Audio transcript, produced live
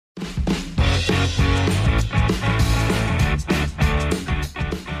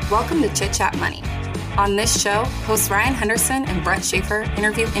Welcome to Chit Chat Money. On this show, hosts Ryan Henderson and Brett Schaefer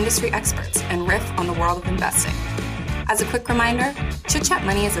interview industry experts and riff on the world of investing. As a quick reminder, Chit Chat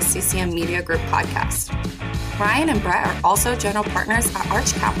Money is a CCM Media Group podcast. Ryan and Brett are also general partners at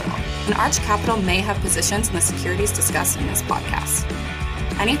Arch Capital, and Arch Capital may have positions in the securities discussed in this podcast.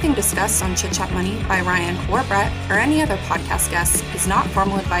 Anything discussed on Chit Chat Money by Ryan or Brett or any other podcast guests is not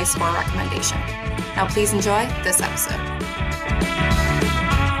formal advice or recommendation. Now please enjoy this episode.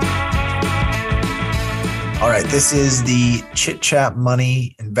 All right, this is the Chit Chat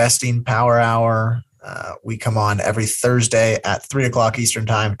Money Investing Power Hour. We come on every Thursday at 3 o'clock Eastern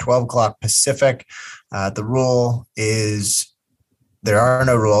Time, 12 o'clock Pacific. The rule is there are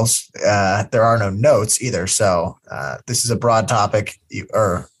no rules. There are no notes either. So this is a broad topic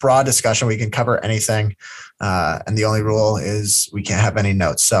or broad discussion. We can cover anything. And the only rule is we can't have any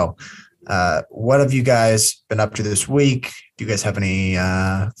notes. So what have you guys been up to this week? Do you guys have any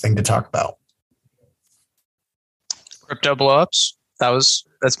thing to talk about? Crypto blowups. That's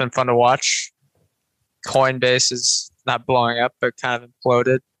been fun to watch. Coinbase is not blowing up, but kind of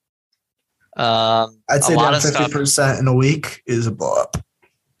imploded. I'd say down 50% in a week is a blow up.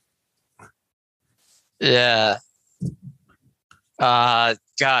 Yeah.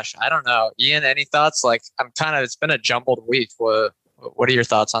 Gosh, I don't know. Ian, any thoughts? It's been a jumbled week. What are your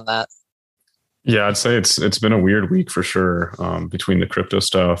thoughts on that? Yeah, I'd say it's been a weird week for sure. Between the crypto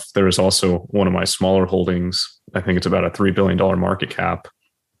stuff, there was also one of my smaller holdings. I think it's about a $3 billion market cap.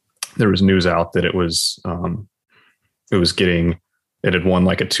 There was news out that it had won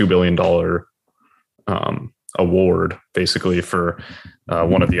like a $2 billion award, basically for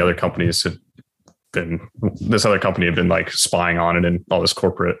one of the other companies this other company had been like spying on it and all this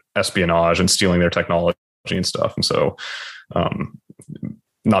corporate espionage and stealing their technology and stuff. And so,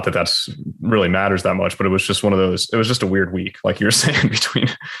 not that that's really matters that much, but it was just one of those, it was just a weird week, like you were saying, between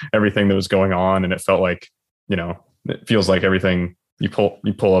everything that was going on. And it felt like, it feels like everything you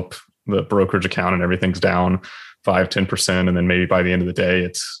pull up the brokerage account and everything's down 5-10%. And then maybe by the end of the day,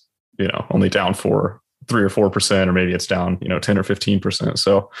 it's, only down 3 or 4%, or maybe it's down, 10 or 15%.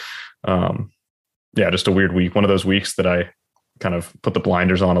 So, just a weird week. One of those weeks that I kind of put the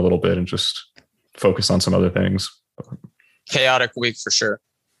blinders on a little bit and just focus on some other things. Chaotic week for sure.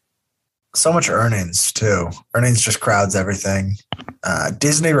 So much earnings too. Earnings just crowds everything.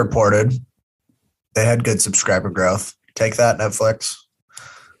 Disney reported they had good subscriber growth. Take that, Netflix.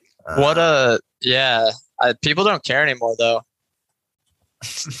 People don't care anymore though.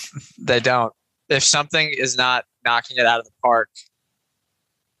 They don't. If something is not knocking it out of the park,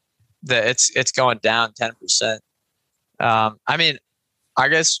 it's going down 10%. I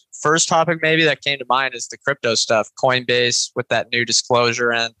guess first topic maybe that came to mind is the crypto stuff. Coinbase with that new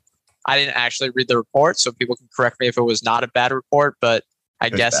disclosure, and I didn't actually read the report, so people can correct me if it was not a bad report, but I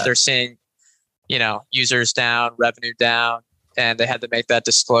guess they're seeing, users down, revenue down, and they had to make that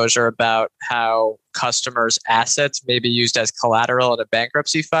disclosure about how customers' assets may be used as collateral in a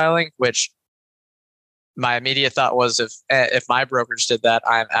bankruptcy filing, which my immediate thought was if my brokerage did that,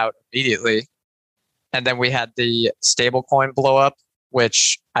 I'm out immediately. And then we had the stablecoin blow up,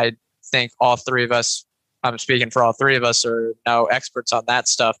 which I think all three of us, I'm speaking for all three of us, are no experts on that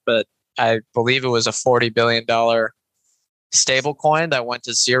stuff, but I believe it was a $40 billion stablecoin that went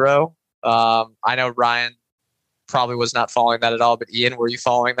to zero. I know Ryan probably was not following that at all, but Ian, were you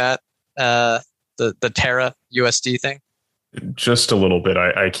following that? The Terra USD thing? Just a little bit.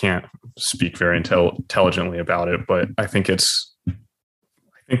 I can't speak very intelligently about it, but I think this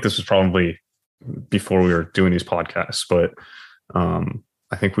was probably before we were doing these podcasts, but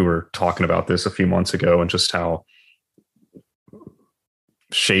I think we were talking about this a few months ago and just how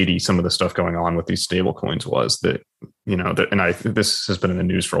shady some of the stuff going on with these stable coins was this has been in the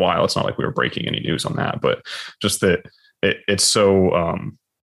news for a while. It's not like we were breaking any news on that, but just that it's so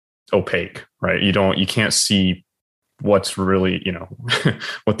opaque, right? You can't see what's really,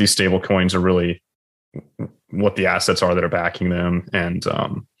 what these stable coins are really, what the assets are that are backing them. And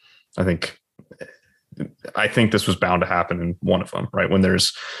I think this was bound to happen in one of them, right? When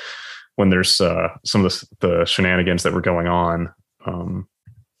there's some of the shenanigans that were going on,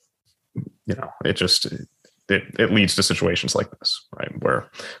 it leads to situations like this, right? Where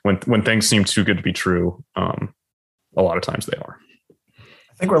when things seem too good to be true, a lot of times they are.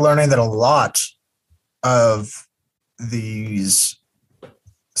 I think we're learning that a lot of these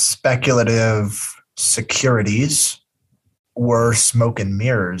speculative securities were smoke and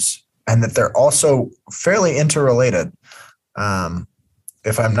mirrors, and that they're also fairly interrelated.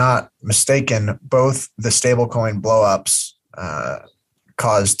 If I'm not mistaken, both the stablecoin blowups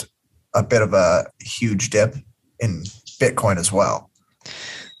caused a bit of a huge dip in Bitcoin as well.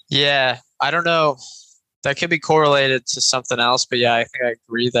 Yeah, I don't know. That could be correlated to something else, but yeah, I think I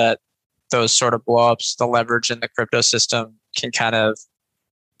agree that those sort of blowups, the leverage in the crypto system can kind of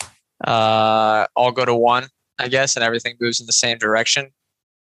all go to one, I guess, and everything moves in the same direction.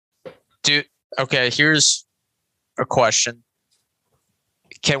 Okay, here's a question.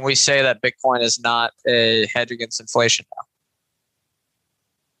 Can we say that Bitcoin is not a hedge against inflation now?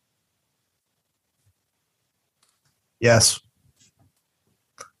 Yes.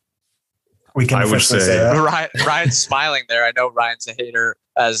 We can officially say that. Ryan's smiling there. I know Ryan's a hater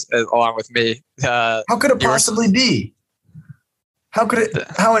as along with me. How could it possibly be?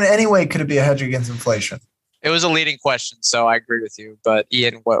 How in any way could it be a hedge against inflation? It was a leading question, so I agree with you. But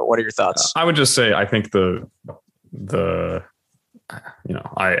Ian, what are your thoughts? I would just say I think the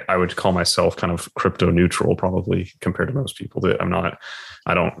I would call myself kind of crypto neutral probably compared to most people. I'm not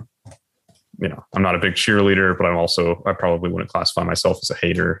a big cheerleader, but I probably wouldn't classify myself as a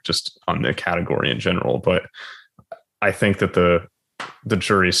hater just on the category in general. But I think that the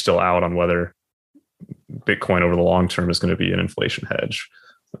jury is still out on whether Bitcoin over the long term is going to be an inflation hedge.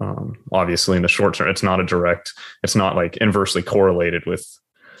 Obviously in the short term, it's not like inversely correlated with,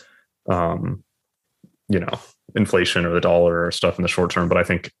 inflation or the dollar or stuff in the short term. But I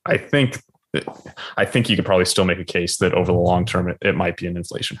think you could probably still make a case that over the long term, it might be an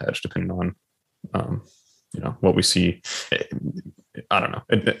inflation hedge depending on, what we see. I don't know.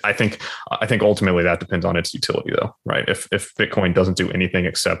 I think ultimately that depends on its utility though, right? If Bitcoin doesn't do anything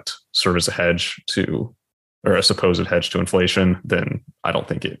except serve as a hedge or a supposed hedge to inflation, then I don't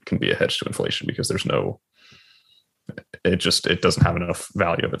think it can be a hedge to inflation because it doesn't have enough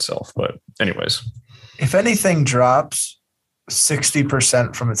value of itself. But anyways, if anything drops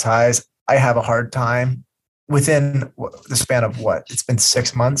 60% from its highs, I have a hard time within the span of what? It's been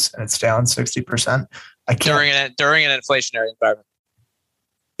 6 months and it's down 60%. I can't during an inflationary environment.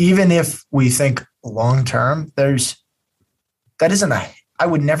 Even if we think long term, I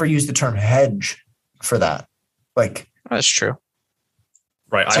would never use the term hedge for that. Like that's true.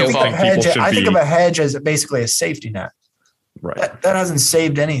 Right. I think of a hedge as basically a safety net. Right. That hasn't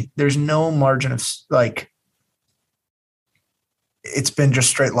saved any. There's no margin of it's been just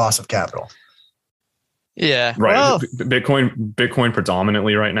straight loss of capital. Yeah. Right. Well, Bitcoin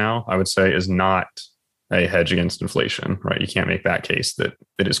predominantly right now, I would say, is not a hedge against inflation, right? You can't make that case that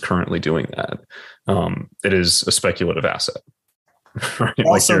it is currently doing that. It is a speculative asset. Right?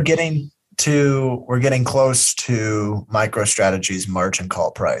 Also we're getting close to MicroStrategy's margin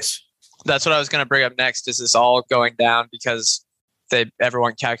call price. That's what I was going to bring up next. Is this all going down because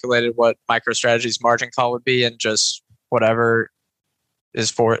everyone calculated what MicroStrategy's margin call would be and just whatever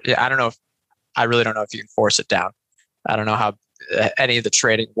is for it? Yeah, I really don't know if you can force it down. I don't know how any of the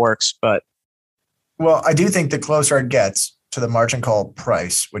trading works, but. Well, I do think the closer it gets to the margin call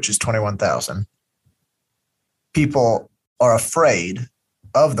price, which is 21,000, people are afraid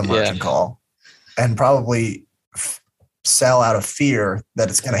of the margin call and probably sell out of fear that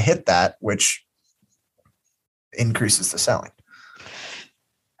it's going to hit that, which increases the selling.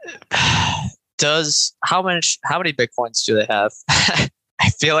 How many Bitcoins do they have? I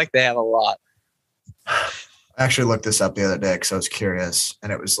feel like they have a lot. I actually looked this up the other day because I was curious,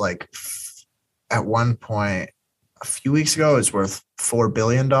 and it was like at one point a few weeks ago, it was worth $4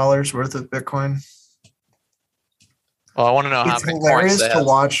 billion worth of Bitcoin. Well, I want to know how many. It's hilarious to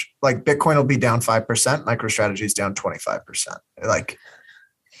watch. Like Bitcoin will be down 5%, MicroStrategy is down 25%. Like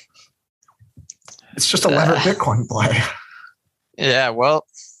it's just a levered Bitcoin play. Yeah, well,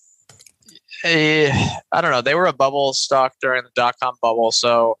 I don't know. They were a bubble stock during the .com bubble,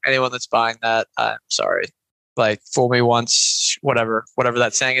 so anyone that's buying that, I'm sorry. Like, fool me once, whatever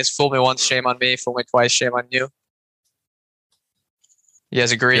that saying is. Fool me once, shame on me. Fool me twice, shame on you. You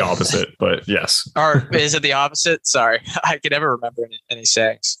guys agree? The opposite, but yes. Or is it the opposite? Sorry, I can never remember any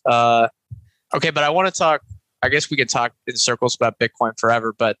sayings. Okay, but I want to talk. I guess we could talk in circles about Bitcoin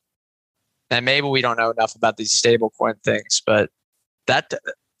forever, and maybe we don't know enough about these stablecoin things. But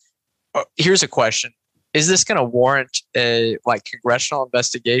here's a question: is this going to warrant a congressional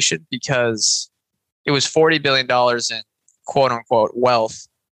investigation? Because it was $40 billion in quote unquote wealth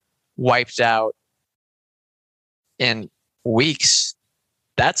wiped out in weeks.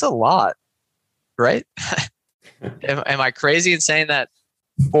 That's a lot, right? Am I crazy in saying that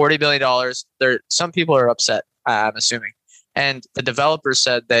 $40 billion? Some people are upset, I'm assuming. And the developers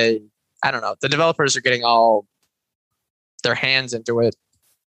said the developers are getting all their hands into it.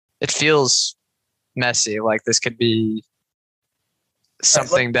 It feels messy. Like this could be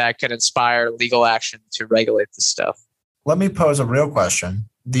something that could inspire legal action to regulate this stuff. Let me pose a real question.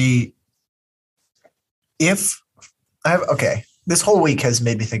 this whole week has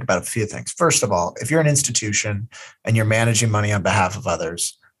made me think about a few things. First of all, if you're an institution and you're managing money on behalf of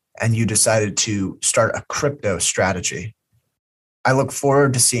others and you decided to start a crypto strategy, I look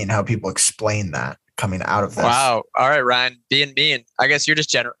forward to seeing how people explain that coming out of this. Wow. All right, Ryan, being mean. I guess you're just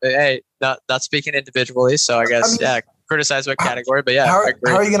general. Hey, not speaking individually. So I guess, criticize what category, but how I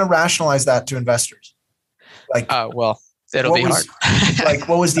agree. How are you going to rationalize that to investors? Like, well, it'll be hard. Like,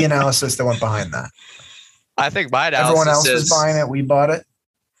 what was the analysis that went behind that? I think my analysis everyone else was buying it. We bought it.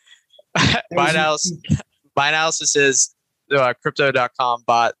 My analysis is Crypto.com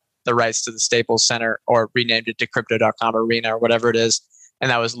bought the rights to the Staples Center or renamed it to Crypto.com Arena or whatever it is. And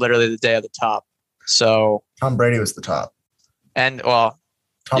that was literally the day of the top. So Tom Brady was the top. And well,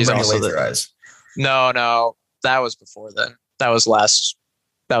 Tom Brady laserized. No, that was before then. That was last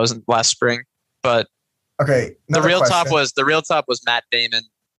spring. But okay, the real top was Matt Damon.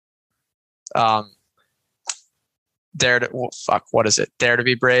 What is it? Dare to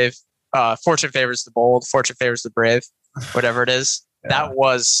be brave. Fortune favors the bold. Fortune favors the brave. Whatever it is. Yeah. That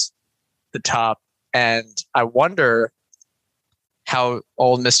was the top. And I wonder how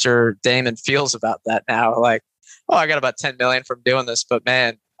old Mr. Damon feels about that now. Like, I got about 10 million from doing this, but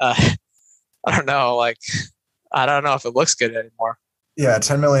man, I don't know. Like, I don't know if it looks good anymore. Yeah,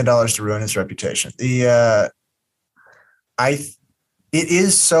 $10 million to ruin his reputation. It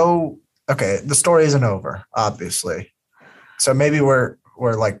is so okay. The story isn't over, obviously. So maybe we're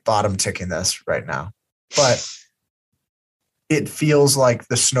like bottom ticking this right now, but it feels like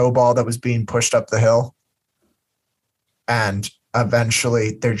the snowball that was being pushed up the hill, and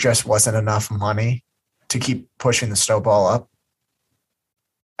eventually there just wasn't enough money to keep pushing the snowball up,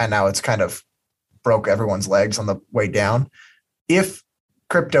 and now it's kind of broke everyone's legs on the way down. If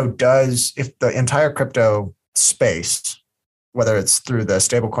the entire crypto space, whether it's through the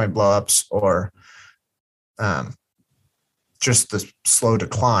stablecoin blowups or just the slow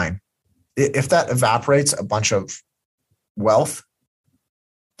decline, if that evaporates a bunch of wealth,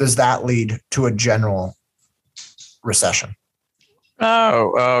 does that lead to a general recession?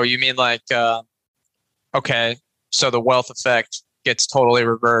 Oh, you mean like, okay, so the wealth effect gets totally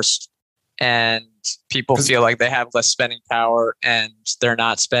reversed and people feel like they have less spending power and they're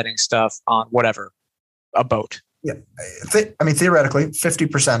not spending stuff on whatever, a boat. Yeah. Theoretically,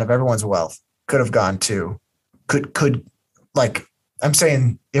 50% of everyone's wealth could have gone to, I'm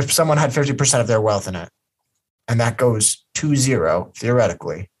saying if someone had 50% of their wealth in it and that goes to zero,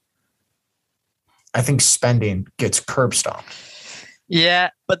 theoretically, I think spending gets curb stomped. Yeah,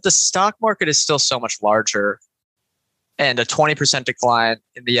 but the stock market is still so much larger, and a 20% decline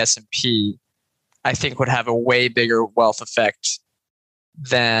in the S&P, I think, would have a way bigger wealth effect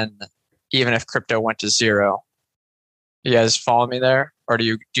than even if crypto went to zero. You guys follow me there, or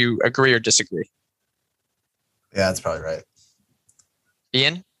do you agree or disagree? Yeah, that's probably right.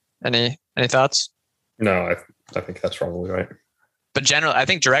 Ian, any thoughts? No, I think that's probably right. But generally, I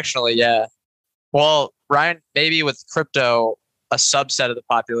think directionally, yeah. Well, Ryan, maybe with crypto, a subset of the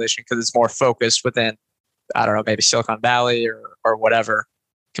population because it's more focused within, I don't know, maybe Silicon Valley or whatever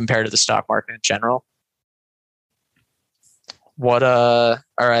compared to the stock market in general. All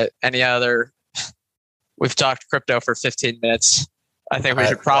right. Any other? We've talked crypto for 15 minutes. I think we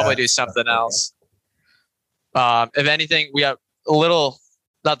should probably do something else. If anything, we have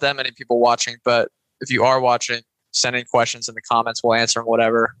not that many people watching, but if you are watching, send in questions in the comments. We'll answer them,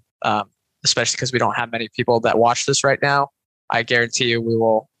 whatever. Especially because we don't have many people that watch this right now. I guarantee you we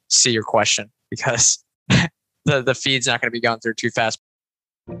will see your question because the feed's not going to be going through too fast.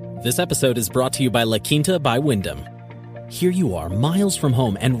 This episode is brought to you by La Quinta by Wyndham. Here you are, miles from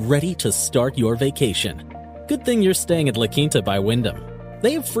home and ready to start your vacation. Good thing you're staying at La Quinta by Wyndham.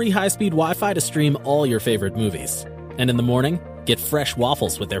 They have free high-speed Wi-Fi to stream all your favorite movies. And in the morning, get fresh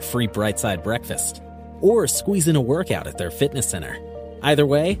waffles with their free Bright Side breakfast. Or squeeze in a workout at their fitness center. Either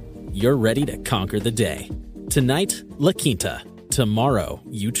way, you're ready to conquer the day. Tonight, La Quinta. Tomorrow,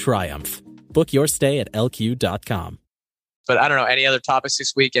 you triumph. Book your stay at lq.com. But I don't know, any other topics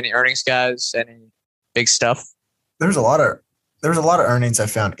this week? Any earnings, guys? Any big stuff? There's a lot of earnings I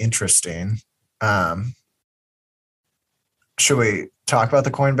found interesting. Should we talk about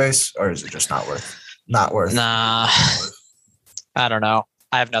the Coinbase, or is it just not worth? Nah, I don't know.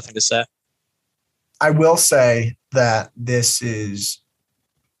 I have nothing to say. I will say that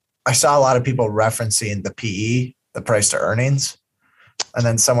I saw a lot of people referencing the PE, the price to earnings. And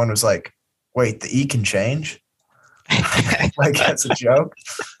then someone was like, wait, the E can change? Like, that's a joke.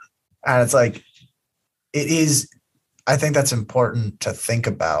 And it's like, it is, I think that's important to think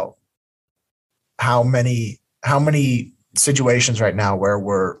about how many situations right now where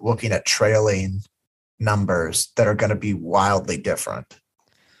we're looking at trailing numbers that are going to be wildly different.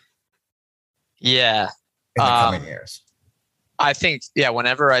 Yeah. In the coming years. I think,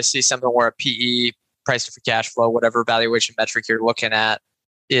 whenever I see something where a PE, price to free cash flow, whatever valuation metric you're looking at,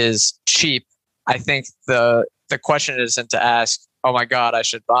 is cheap, I think the question isn't to ask, oh my God, I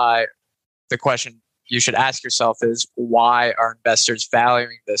should buy. The question you should ask yourself is, why are investors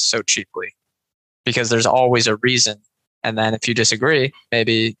valuing this so cheaply? Because there's always a reason. And then if you disagree,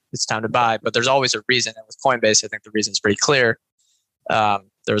 maybe it's time to buy. But there's always a reason. And with Coinbase, I think the reason's pretty clear. There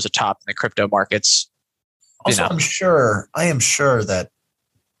was a top in the crypto markets. Also, I am sure that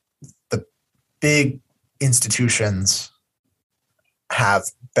the big institutions have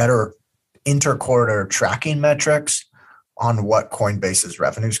better inter-quarter tracking metrics on what Coinbase's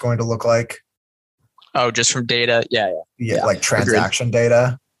revenue is going to look like. Oh, just from data? Yeah. Like transaction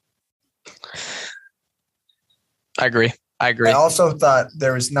data. I agree. I also thought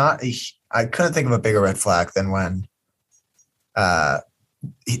there was I couldn't think of a bigger red flag than when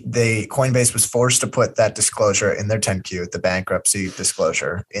Coinbase was forced to put that disclosure in their 10Q, the bankruptcy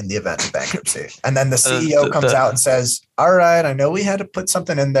disclosure in the event of bankruptcy. And then the CEO comes out and says, all right, I know we had to put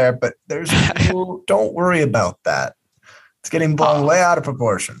something in there, but don't worry about that. It's getting blown way out of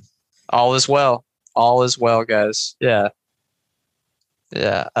proportion. All is well. All is well, guys. Yeah.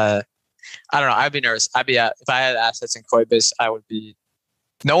 I don't know. I'd be nervous. If I had assets in Coinbase, I would be.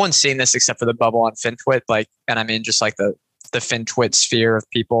 No one's seen this except for the bubble on FinTwit. And I mean, just like the FinTwit sphere of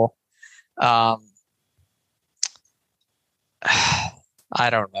people. I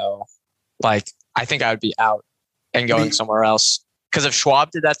don't know. I think I would be out and going somewhere else. Because if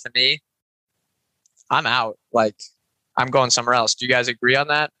Schwab did that to me, I'm out. I'm going somewhere else. Do you guys agree on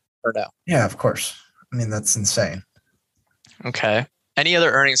that or no? Yeah, of course. I mean, that's insane. Okay. Any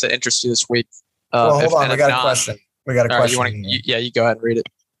other earnings that interest you this week? Hold on. We got a question. You go ahead and read it.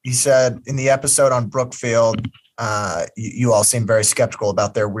 You said in the episode on Brookfield, you all seem very skeptical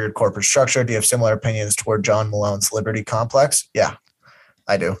about their weird corporate structure. Do you have similar opinions toward John Malone's Liberty complex? Yeah,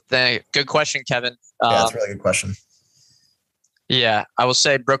 I do. Good question, Kevin. That's a really good question. Yeah, I will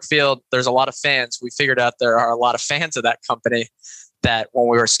say Brookfield, there's a lot of fans. We figured out there are a lot of fans of that company that when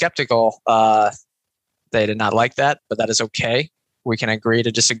we were skeptical, they did not like that, but that is okay. We can agree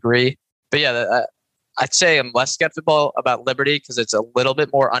to disagree. But yeah, I'd say I'm less skeptical about Liberty because it's a little bit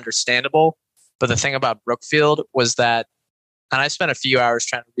more understandable. But the thing about Brookfield was that, and I spent a few hours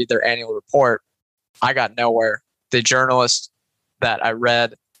trying to read their annual report, I got nowhere. The journalist that I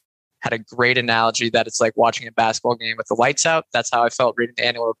read had a great analogy that it's like watching a basketball game with the lights out. That's how I felt reading the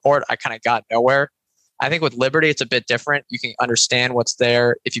annual report. I kind of got nowhere. I think with Liberty, it's a bit different. You can understand what's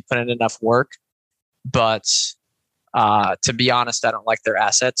there if you put in enough work. But to be honest, I don't like their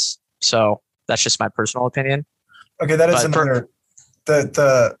assets. So that's just my personal opinion. Okay, that is another.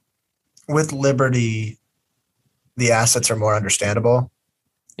 With Liberty, the assets are more understandable.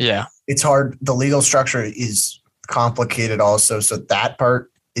 Yeah. It's hard. The legal structure is complicated also. So that part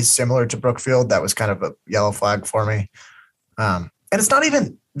is similar to Brookfield. That was kind of a yellow flag for me. And it's not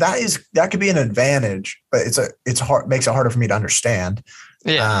even, that could be an advantage, but it's hard, makes it harder for me to understand.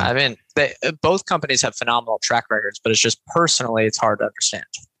 Yeah. I mean, both companies have phenomenal track records, but it's just personally, it's hard to understand.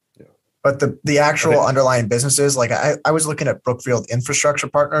 But the actual underlying businesses, like I was looking at Brookfield Infrastructure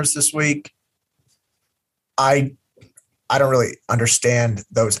Partners this week. I don't really understand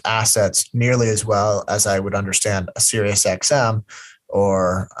those assets nearly as well as I would understand a Sirius XM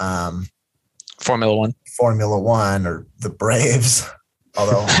or Formula One or the Braves.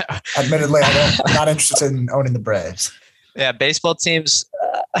 Although, admittedly, I'm not interested in owning the Braves. Yeah, baseball teams.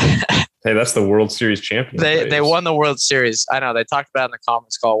 Hey, that's the World Series champion. They won the World Series. I know they talked about it in the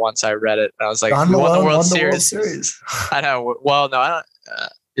conference call once. I read it. And I was like, John Malone won the World Series. I know. Well, no, I don't.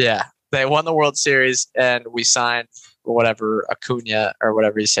 Yeah, they won the World Series, and we signed whatever Acuna or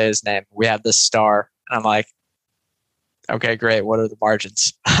whatever you say his name. We have this star, and I'm like, okay, great. What are the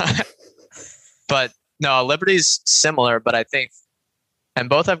margins? But no, Liberty's similar, but I think, and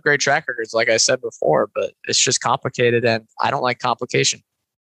both have great track records, like I said before. But it's just complicated, and I don't like complication.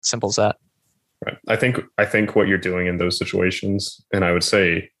 Simple as that. Right. I think what you're doing in those situations, and I would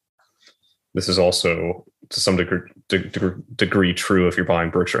say this is also to some degree true if you're buying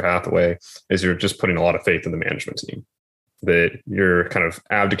Berkshire Hathaway, is you're just putting a lot of faith in the management team. That you're kind of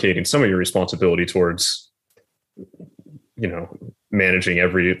abdicating some of your responsibility towards, managing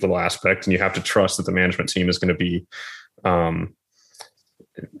every little aspect, and you have to trust that the management team is going to be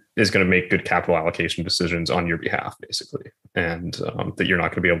make good capital allocation decisions on your behalf, basically. And that you're not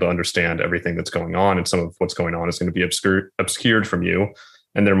going to be able to understand everything that's going on, and some of what's going on is going to be obscured from you.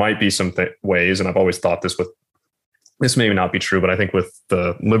 And there might be some ways, and I've always thought this may not be true, but I think with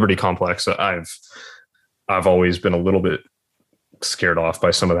the Liberty complex, I've I've always been a little bit scared off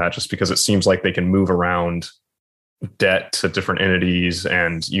by some of that, just because it seems like they can move around debt to different entities,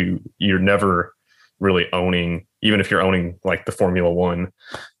 and you're never really owning, even if you're owning like the Formula One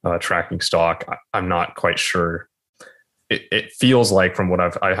tracking stock. I'm not quite sure. It feels like, from what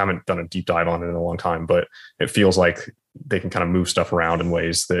I haven't done a deep dive on it in a long time, but it feels like they can kind of move stuff around in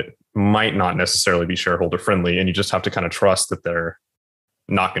ways that might not necessarily be shareholder friendly. And you just have to kind of trust that they're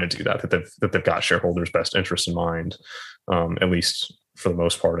not going to do that, that they've got shareholders' best interest in mind, at least for the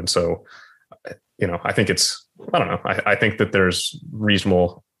most part. And so, I think I don't know. I think that there's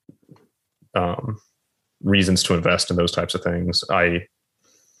reasonable reasons to invest in those types of things. I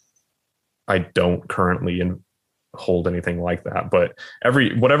don't currently hold anything like that, but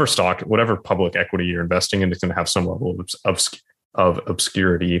whatever stock, whatever public equity you're investing in is going to have some level of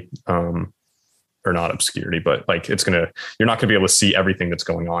obscurity, or not obscurity, but like you're not going to be able to see everything that's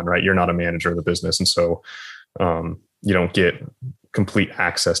going on, right? You're not a manager of the business. And so you don't get complete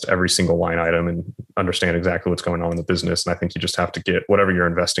access to every single line item and understand exactly what's going on in the business. And I think you just have to get whatever you're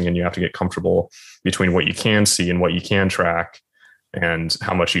investing in, you have to get comfortable between what you can see and what you can track, and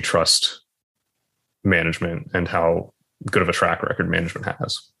how much you trust management and how good of a track record management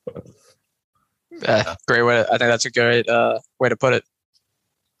has. Great way. I think that's a great way to put it.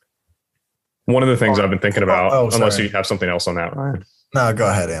 One of the things I've been thinking about, unless you have something else on that, Ryan. No, go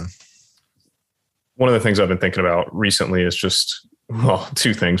ahead, Ian. One of the things I've been thinking about recently is just,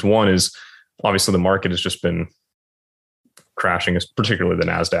 two things. One is obviously the market has just been crashing, particularly the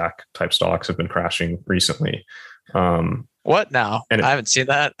NASDAQ type stocks have been crashing recently. What now? I haven't seen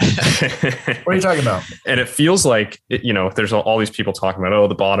that. What are you talking about? And it feels like, there's all these people talking about,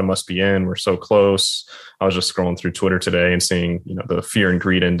 the bottom must be in. We're so close. I was just scrolling through Twitter today and seeing, the fear and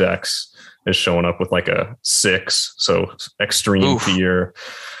greed index is showing up with like a 6. So extreme fear.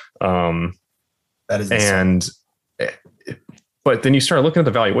 That is insane. But then you start looking at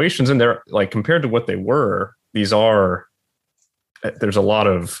the valuations, and they're like, compared to what they were, there's a lot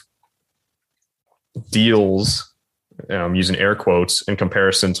of deals, using air quotes, in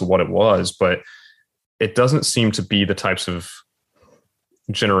comparison to what it was, but it doesn't seem to be the types of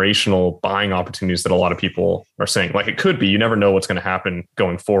generational buying opportunities that a lot of people are saying. Like, it could be, you never know what's going to happen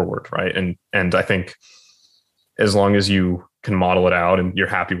going forward. Right. And I think as long as you can model it out and you're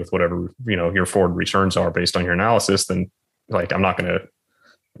happy with whatever, your forward returns are based on your analysis, then like, I'm not going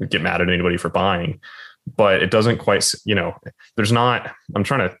to get mad at anybody for buying. But it doesn't quite, I'm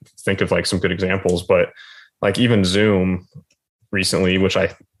trying to think of like some good examples, but like even Zoom recently, which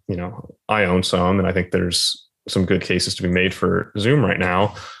I own some, and I think there's some good cases to be made for Zoom right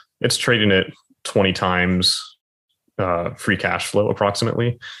now. It's trading at 20 times free cash flow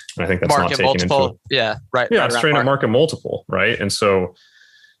approximately. And I think that's market not taken multiple. into. Yeah. Right. Yeah. Right, it's trading at market multiple. Right. And so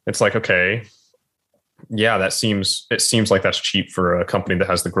it's like, okay, yeah, it seems like that's cheap for a company that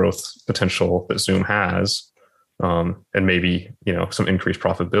has the growth potential that Zoom has. And maybe, some increased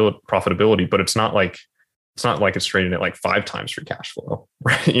profitability, but it's not like it's trading at like 5 times free cash flow,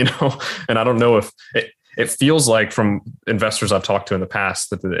 right? And I don't know if it feels like, from investors I've talked to in the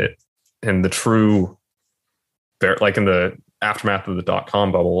past, that in the true, like in the aftermath of the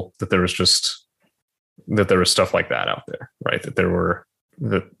 .com bubble, that there was stuff like that out there, right? That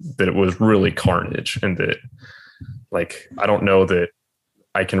it was really carnage, and that, like, I don't know that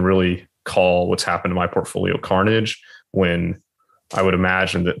I can really call what's happened to my portfolio carnage, when I would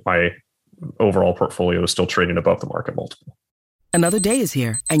imagine that my overall portfolio is still trading above the market multiple. Another day is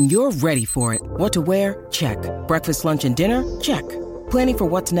here, and you're ready for it. What to wear? Check. Breakfast, lunch, and dinner? Check. Planning for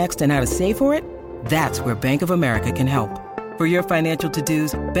what's next and how to save for it? That's where Bank of America can help. For your financial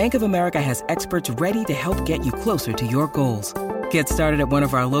to-dos, Bank of America has experts ready to help get you closer to your goals. Get started at one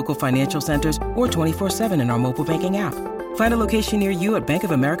of our local financial centers or 24/7 in our mobile banking app. Find a location near you at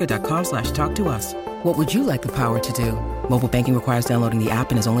bankofamerica.com/talktous. What would you like the power to do? Mobile banking requires downloading the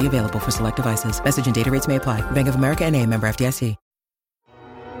app and is only available for select devices. Message and data rates may apply. Bank of America NA, member FDIC.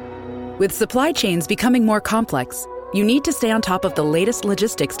 With supply chains becoming more complex, you need to stay on top of the latest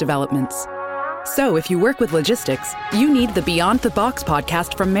logistics developments. So if you work with logistics, you need the Beyond the Box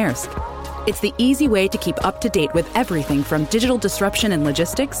podcast from Maersk. It's the easy way to keep up to date with everything from digital disruption in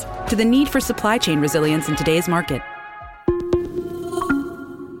logistics to the need for supply chain resilience in today's market.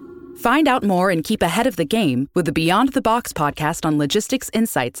 Find out more and keep ahead of the game with the Beyond the Box podcast on logistics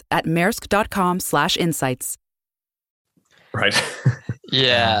insights at maersk.com/insights. Right.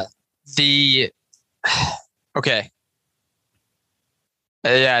 Yeah. Okay.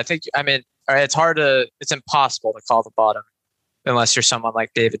 Yeah, I think, it's impossible to call the bottom unless you're someone like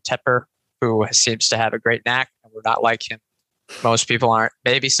David Tepper, who seems to have a great knack, and we're not like him. Most people aren't.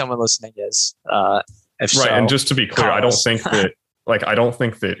 Maybe someone listening is. If right. so, And just to be clear, call us. I don't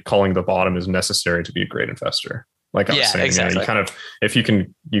think that calling the bottom is necessary to be a great investor. Like I was saying, exactly. You kind of, if you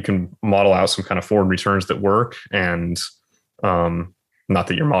can model out some kind of forward returns that work, and not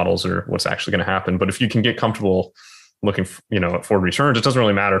that your models are what's actually going to happen, but if you can get comfortable looking, at forward returns, it doesn't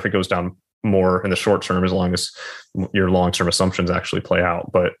really matter if it goes down more in the short term, as long as your long-term assumptions actually play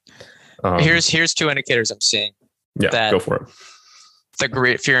out. But here's 2 indicators I'm seeing. Yeah, go for it.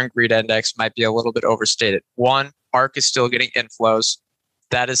 The fear and greed index might be a little bit overstated. 1, ARK is still getting inflows.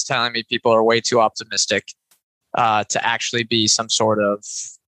 That is telling me people are way too optimistic to actually be some sort of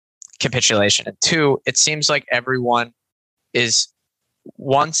capitulation. And 2, it seems like everyone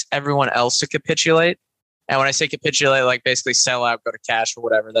wants everyone else to capitulate. And when I say capitulate, like basically sell out, go to cash or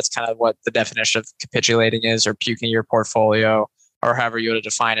whatever, that's kind of what the definition of capitulating is, or puking your portfolio, or however you would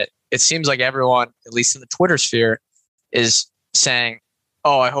define it. It seems like everyone, at least in the Twitter sphere, is saying,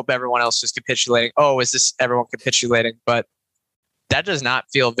 oh, I hope everyone else is capitulating. Oh, is this everyone capitulating? But that does not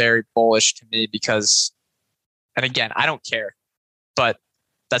feel very bullish to me because, and again, I don't care, but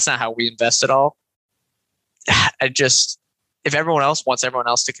that's not how we invest at all. If everyone else wants everyone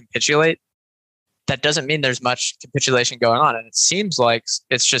else to capitulate, that doesn't mean there's much capitulation going on. And it seems like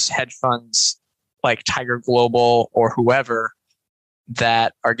it's just hedge funds like Tiger Global or whoever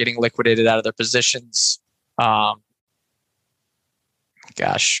that are getting liquidated out of their positions.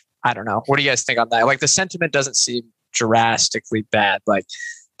 Gosh, I don't know. What do you guys think on that? Like, the sentiment doesn't seem drastically bad. Like,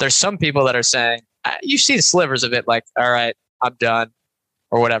 there's some people that are saying, you see the slivers of it, like, all right, I'm done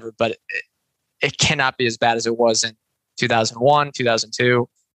or whatever, but it cannot be as bad as it was in 2001, 2002,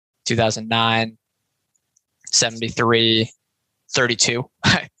 2009, 73, 32.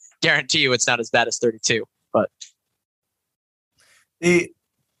 I guarantee you it's not as bad as 32, but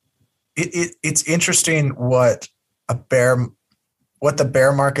it's interesting what the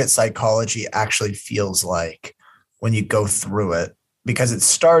bear market psychology actually feels like when you go through it, because it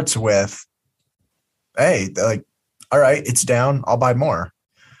starts with, hey, like, all right, it's down, I'll buy more.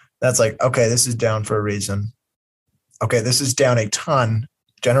 That's like, okay, this is down for a reason. Okay, this is down a ton,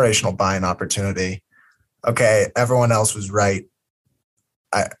 generational buying opportunity. Okay, everyone else was right.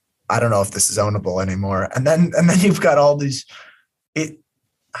 I don't know if this is ownable anymore. And then you've got all these,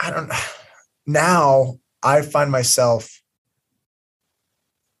 now I find myself,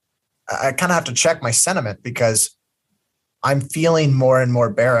 I kind of have to check my sentiment because I'm feeling more and more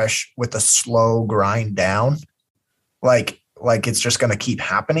bearish with the slow grind down. Like it's just going to keep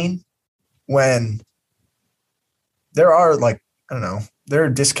happening, when there are, like, I don't know, there are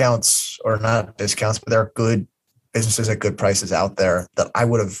discounts, or not discounts, but there are good businesses at good prices out there that I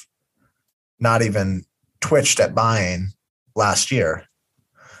would have not even twitched at buying last year.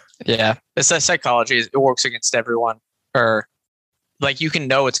 Yeah, it's that psychology. It works against everyone. Or like, you can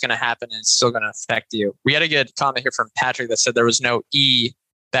know it's going to happen and it's still going to affect you. We had a good comment here from Patrick that said there was no E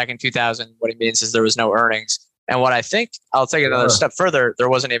back in 2000. What he means is there was no earnings. And what I think, I'll take it another step further, there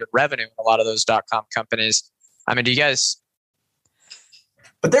wasn't even revenue in a lot of those .com companies. I mean, do you guys...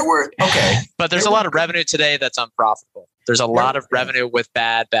 But there were, okay. But there's a lot of revenue today that's unprofitable. There's a lot of revenue with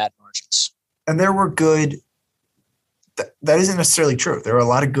bad margins. And there were good... That isn't necessarily true. There were a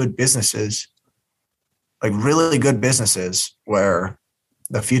lot of good businesses, like really good businesses, where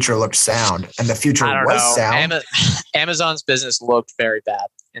the future looked sound, and the future was sound. Amazon's business looked very bad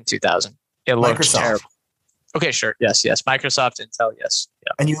in 2000. It looked terrible. Okay, sure. Yes. Microsoft, Intel, yes.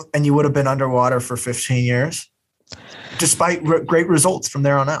 Yeah. And you would have been underwater for 15 years, despite great results from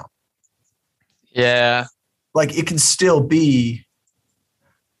there on out. Yeah. Like, it can still be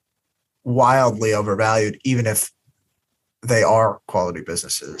wildly overvalued, even if they are quality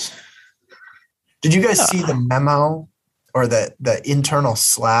businesses. Did you guys see the memo or the internal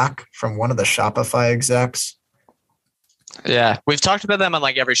Slack from one of the Shopify execs? Yeah, we've talked about them on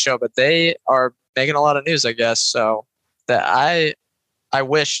like every show, but they are making a lot of news, I guess. So that I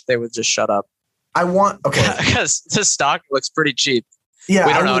wish they would just shut up. Because the stock looks pretty cheap. Yeah,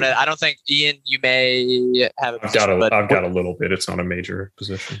 we don't own it. I don't think, Ian, you may have. I've got a little bit. It's not a major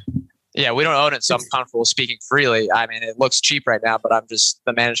position. Yeah, we don't own it, so I'm comfortable speaking freely. I mean, it looks cheap right now, but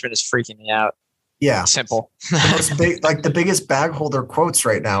the management is freaking me out. Yeah, simple. The biggest bag holder quotes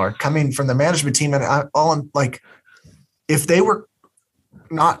right now are coming from the management team, and if they were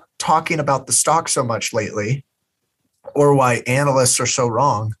not talking about the stock so much lately, or why analysts are so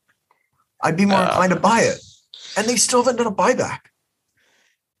wrong, I'd be more inclined to buy it. And they still haven't done a buyback.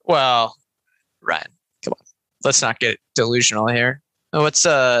 Well, Ryan, come on, let's not get delusional here. What's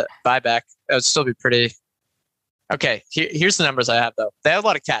a buyback? That would still be pretty. Okay, here's the numbers I have, though. They have a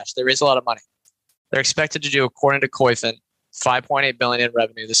lot of cash. They raise a lot of money. They're expected to do, according to Koyfin, $5.8 billion in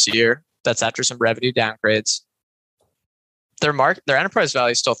revenue this year. That's after some revenue downgrades. Their enterprise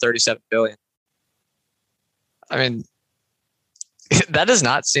value is still $37 billion. I mean, that does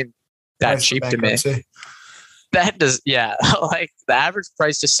not seem that cheap to me. That does, yeah. Like the average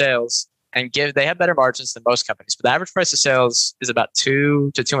price to sales, and they have better margins than most companies, but the average price to sales is about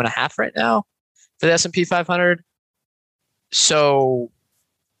 2 to 2.5 right now for the S&P 500. So,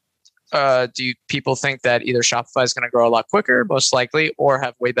 do people think that either Shopify is going to grow a lot quicker, most likely, or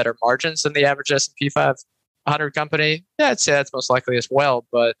have way better margins than the average S&P 500 company? Yeah, I'd say that's most likely as well.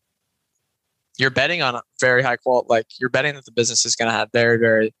 But you're betting on a very high quality. Like you're betting that the business is going to have very,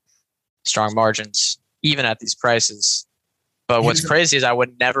 very strong margins, even at these prices. But what's crazy is I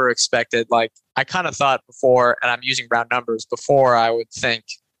would never expect it. Like I kind of thought before, and I'm using round numbers, before I would think,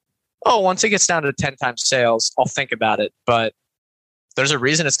 oh, once it gets down to 10 times sales, I'll think about it. But there's a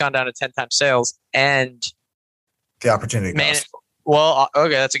reason it's gone down to 10 times sales, and the opportunity cost. Well,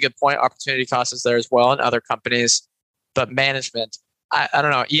 okay, that's a good point. Opportunity cost is there as well in other companies, but management, I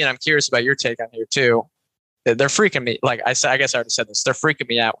don't know. Ian, I'm curious about your take on here too. They're freaking me. Like I guess I already said this. They're freaking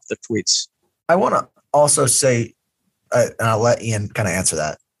me out with the tweets. I want to also say, and I'll let Ian kind of answer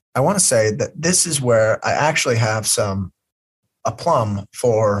that. I want to say that this is where I actually have a plum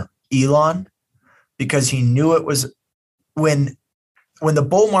for Elon, because he knew it was when the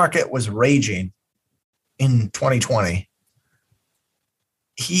bull market was raging in 2020,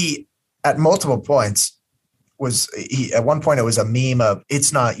 he at multiple points at one point it was a meme of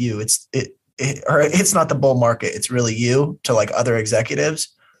it's not you, or it's not the bull market, it's really you, to like other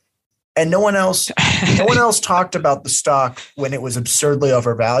executives. And no one else talked about the stock when it was absurdly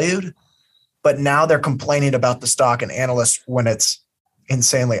overvalued, but now they're complaining about the stock and analysts when it's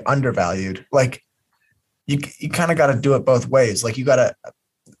insanely undervalued. Like you kind of got to do it both ways. Like you got to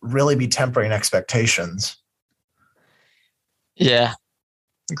really be tempering expectations. Yeah.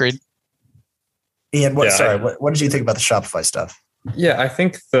 Agreed. Ian, what did you think about the Shopify stuff? Yeah, I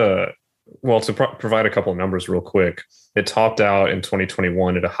think to provide a couple of numbers real quick, it topped out in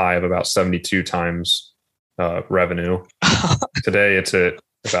 2021 at a high of about 72 times revenue. Today it's at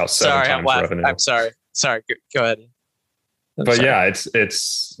about 7 times revenue. I'm sorry. Go ahead. Yeah,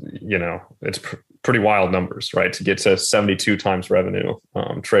 it's pretty wild numbers, right? To get to 72 times revenue,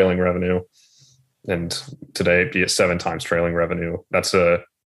 trailing revenue, and today be at 7 times trailing revenue. That's a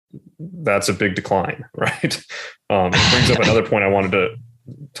big decline, right? It brings up another point I wanted to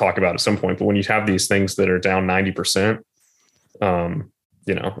talk about at some point, but when you have these things that are down 90%,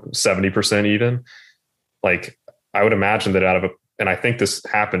 70% even, like I would imagine that and I think this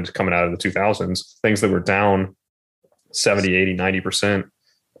happened coming out of the 2000s, things that were down 70, 80, 90%,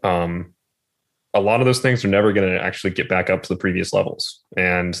 a lot of those things are never going to actually get back up to the previous levels.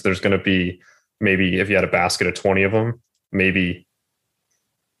 And there's going to be, maybe if you had a basket of 20 of them, maybe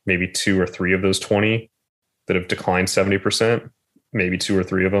 2 or 3 of those 20 that have declined 70%, maybe 2 or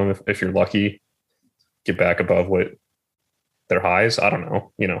 3 of them, if you're lucky, get back above what their highs. I don't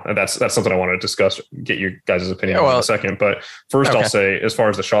know. That's something I want to discuss, get your guys' opinion on in a second. But first, okay. I'll say, as far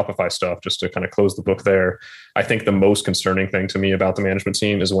as the Shopify stuff, just to kind of close the book there, I think the most concerning thing to me about the management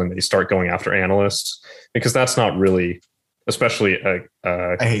team is when they start going after analysts, because that's not really, especially a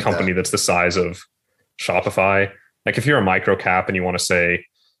company that's the size of Shopify. Like if you're a micro cap and you want to say,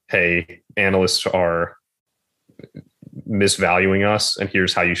 hey, analysts are misvaluing us and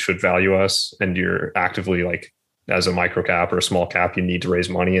here's how you should value us, and you're actively, like, as a micro cap or a small cap, you need to raise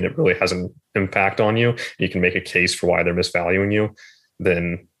money and it really has an impact on you, you can make a case for why they're misvaluing you,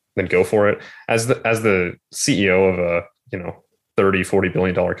 then go for it. As the CEO of a $30-40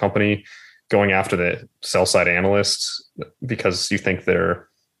 billion company, going after the sell side analysts because you think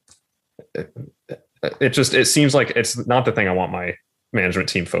it seems like it's not the thing I want my management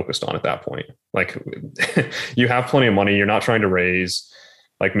team focused on at that point. Like you have plenty of money, you're not trying to raise.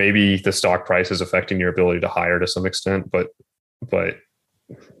 Like maybe the stock price is affecting your ability to hire to some extent, but that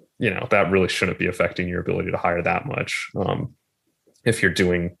really shouldn't be affecting your ability to hire that much. If you're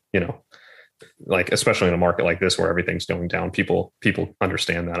doing, like, especially in a market like this where everything's going down, people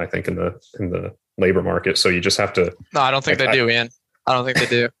understand that, I think, in the labor market. So you just have to. No, I don't think they do, Ian. I don't think they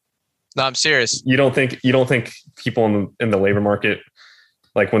do. No, I'm serious. You don't think people in the labor market,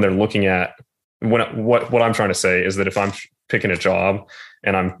 like when they're looking at what I'm trying to say is that if I'm picking a job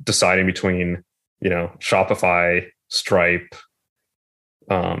and I'm deciding between, Shopify, Stripe,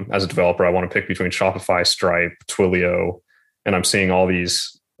 as a developer, I want to pick between Shopify, Stripe, Twilio, and I'm seeing all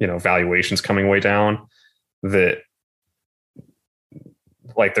these, valuations coming way down, that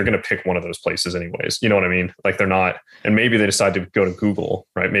like they're going to pick one of those places anyways. You know what I mean? Like they're not, and maybe they decide to go to Google,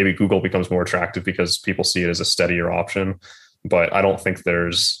 right? Maybe Google becomes more attractive because people see it as a steadier option, but I don't think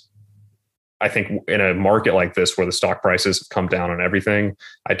there's I think in a market like this where the stock prices have come down on everything,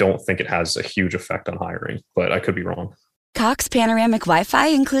 I don't think it has a huge effect on hiring, but I could be wrong. Cox Panoramic Wi-Fi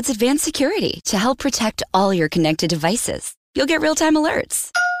includes advanced security to help protect all your connected devices. You'll get real-time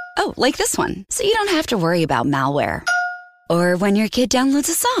alerts. Oh, like this one, so you don't have to worry about malware. Or when your kid downloads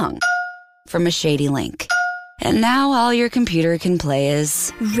a song from a shady link. And now all your computer can play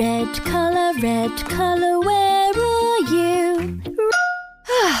is red color, where are you?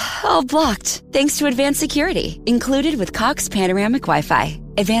 All blocked, thanks to advanced security, included with Cox Panoramic Wi-Fi.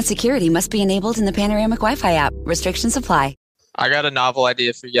 Advanced security must be enabled in the Panoramic Wi-Fi app. Restrictions apply. I got a novel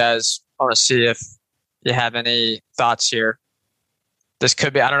idea for you guys. I want to see if you have any thoughts here. This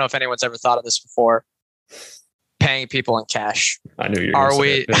could be, I don't know if anyone's ever thought of this before. Paying people in cash. I knew you were Are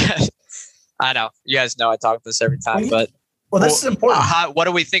we? I know. You guys know I talk about this every time, but this is important. What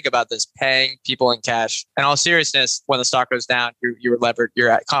do we think about this? Paying people in cash. In all seriousness, when the stock goes down, you're levered.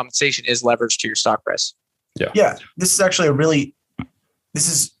 Your compensation is leveraged to your stock price. Yeah. This is actually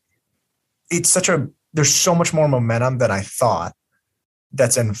there's so much more momentum than I thought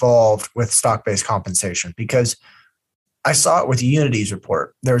that's involved with stock-based compensation, because I saw it with Unity's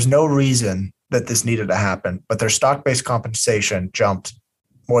report. There's no reason that this needed to happen, but their stock-based compensation jumped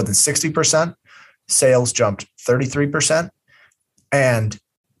more than 60%. Sales jumped 33%. And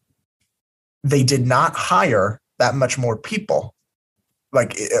they did not hire that much more people.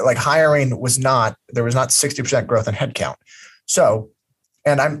 Like hiring there was not 60% growth in headcount. So,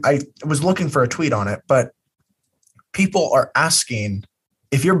 and I was looking for a tweet on it, but people are asking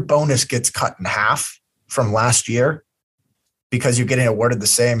if your bonus gets cut in half from last year because you're getting awarded the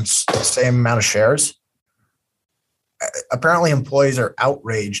same amount of shares. Apparently employees are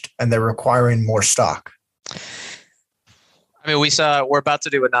outraged and they're requiring more stock. I mean, we're about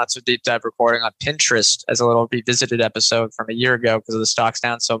to do a not so deep dive recording on Pinterest as a little revisited episode from a year ago because the stock's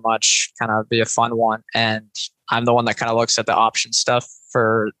down so much, kind of be a fun one. And I'm the one that kind of looks at the option stuff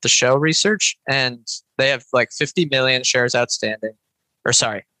for the show research. And they have like 50 million shares outstanding,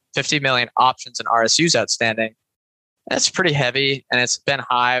 50 million options and RSUs outstanding. That's pretty heavy and it's been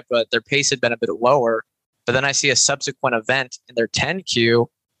high, but their pace had been a bit lower. But then I see a subsequent event in their 10Q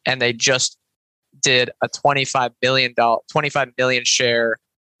and they just did a $25 million share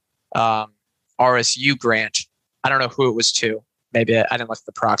RSU grant. I don't know who it was to. Maybe I didn't look at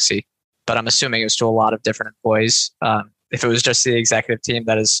the proxy, but I'm assuming it was to a lot of different employees. If it was just the executive team,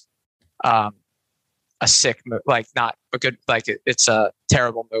 that is a sick move, like not a good, like it's a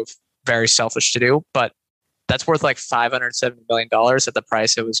terrible move, very selfish to do, but that's worth like $570 million at the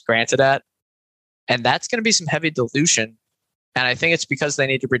price it was granted at. And that's going to be some heavy dilution. And I think it's because they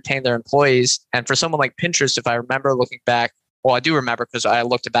need to retain their employees. And for someone like Pinterest, if I remember looking back, well, I do remember because I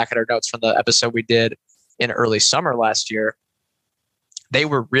looked back at our notes from the episode we did in early summer last year. They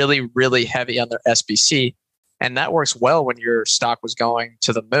were really, really heavy on their SBC. And that works well when your stock was going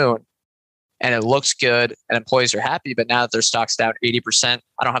to the moon. And it looks good and employees are happy. But now that their stock's down 80%,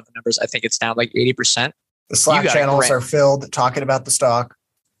 I don't have the numbers. I think it's down like 80%. The Slack channels are filled talking about the stock.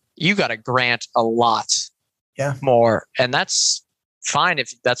 You got to grant a lot. Yeah, more. And that's fine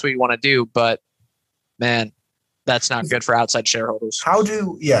if that's what you want to do. But man, that's not good for outside shareholders. How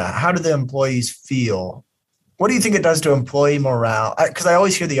do the employees feel? What do you think it does to employee morale? Because I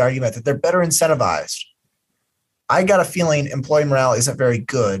always hear the argument that they're better incentivized. I got a feeling employee morale isn't very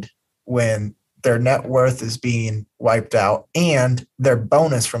good when their net worth is being wiped out and their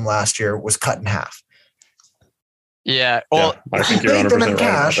bonus from last year was cut in half. Yeah. Well, I think you're 100% right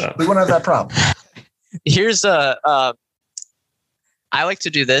cash, about that. We won't have that problem. Here's I like to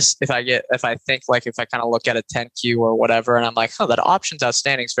do this if I kind of look at a 10Q or whatever, and I'm like, that options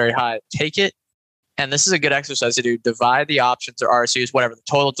outstanding is very high. Take it. And this is a good exercise to do. Divide the options or RSUs, whatever, the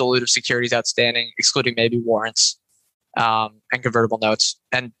total dilutive securities outstanding, excluding maybe warrants and convertible notes,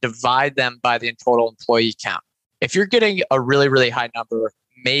 and divide them by the total employee count. If you're getting a really, really high number,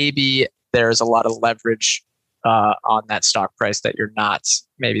 maybe there's a lot of leverage on that stock price that you're not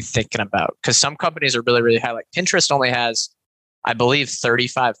maybe thinking about. Because some companies are really, really high. Like Pinterest only has, I believe,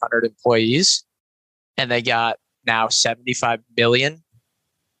 3,500 employees, and they got now 75 million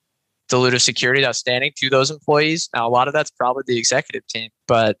dilutive securities outstanding to those employees. Now, a lot of that's probably the executive team,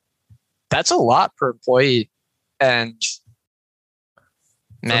 but that's a lot per employee. And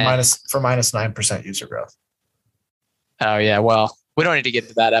man, for minus 9% user growth. Oh yeah, well, we don't need to get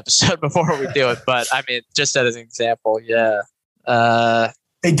into that episode before we do it, but I mean, just as an example, yeah.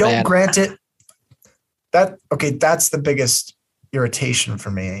 They don't grant it. That's the biggest irritation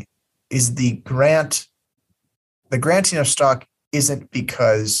for me is the granting of stock isn't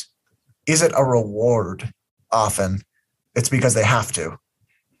a reward often. It's because they have to.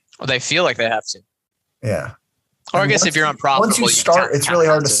 Well, they feel like they have to. Yeah. Or I guess if you're unprofitable, once you start, it's really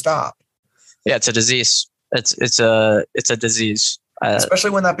hard to stop. Yeah, it's a disease. It's a disease.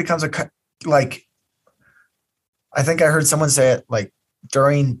 Especially when that becomes like, I think I heard someone say it, like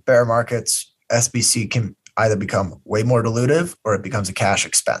during bear markets, SBC can either become way more dilutive or it becomes a cash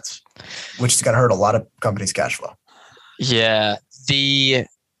expense, which is going to hurt a lot of companies' cash flow. Yeah.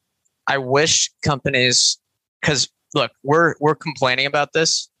 I wish companies, because look, we're complaining about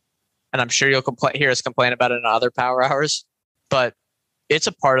this, and I'm sure you'll hear us complain about it in other power hours, but it's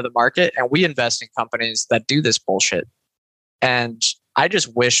a part of the market, and we invest in companies that do this bullshit. And I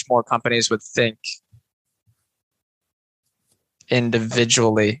just wish more companies would think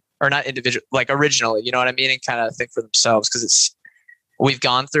individually, or not individual, like originally, you know what I mean? And kind of think for themselves, because we've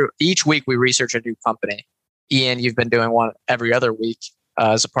gone through, each week we research a new company. Ian, you've been doing one every other week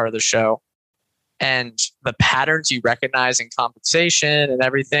as a part of the show. And the patterns you recognize in compensation and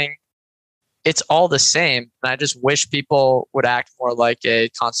everything, it's all the same. And I just wish people would act more like a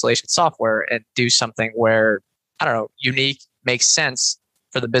Constellation Software and do something where, I don't know, unique, makes sense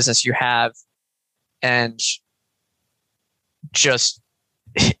for the business you have, and just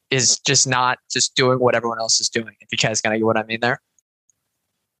is just not just doing what everyone else is doing. If you guys kind of get what I mean there.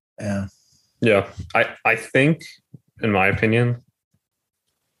 Yeah. Yeah. I think, in my opinion,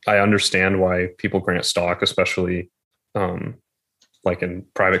 I understand why people grant stock, especially like in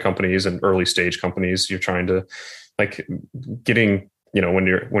private companies and early stage companies. You're trying to like getting, when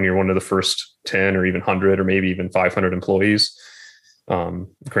you're one of the first 10 or even 100 or maybe even 500 employees,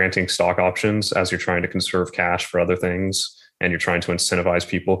 granting stock options as you're trying to conserve cash for other things, and you're trying to incentivize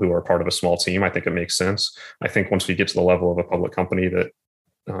people who are part of a small team. I think it makes sense. I think once we get to the level of a public company that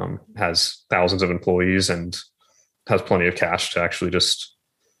has thousands of employees and has plenty of cash to actually just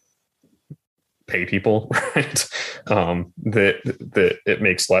pay people, right? That it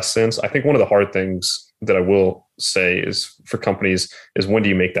makes less sense. I think one of the hard things that I will say is for companies is, when do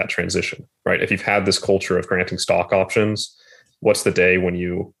you make that transition, right? If you've had this culture of granting stock options, what's the day when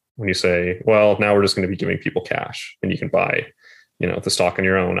you say, well, now we're just going to be giving people cash and you can buy, the stock on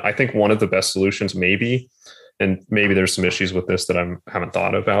your own? I think one of the best solutions maybe, and maybe there's some issues with this that I haven't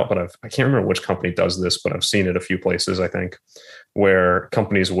thought about, but I can't remember which company does this, but I've seen it a few places, I think, where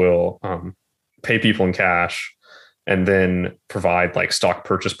companies will pay people in cash and then provide like stock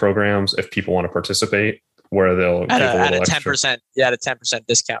purchase programs if people want to participate, where they'll give at a 10%, at a 10%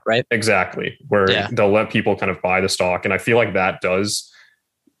 discount, right? Exactly. Where they'll let people kind of buy the stock. And I feel like that does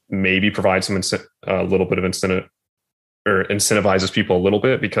maybe provide some a little bit of incentive, or incentivizes people a little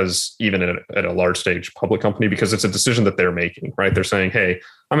bit, because even at a large stage public company, because it's a decision that they're making, right? They're saying, hey,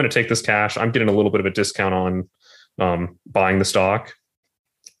 I'm going to take this cash. I'm getting a little bit of a discount on buying the stock.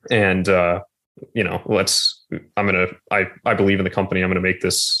 And, I believe in the company. I'm going to make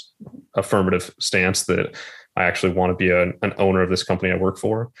this affirmative stance that I actually want to be an owner of this company I work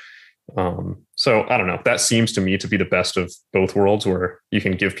for. So I don't know. That seems to me to be the best of both worlds, where you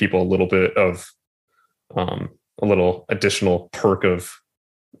can give people a little bit of a little additional perk of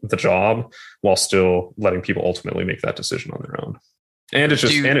the job while still letting people ultimately make that decision on their own. And it's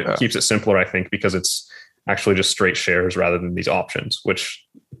just, it keeps it simpler, I think, because it's actually just straight shares rather than these options, which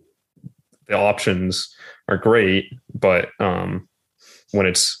the options are great, but when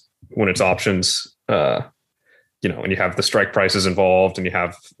it's options, when you have the strike prices involved, and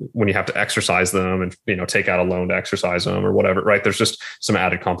when you have to exercise them and take out a loan to exercise them or whatever, right? There's just some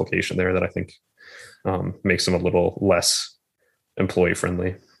added complication there that I think makes them a little less employee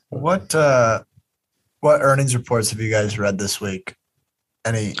friendly. What earnings reports have you guys read this week?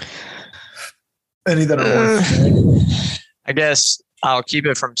 Any that are worth? I guess I'll keep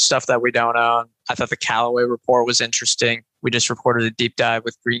it from stuff that we don't own. I thought the Callaway report was interesting. We just reported a deep dive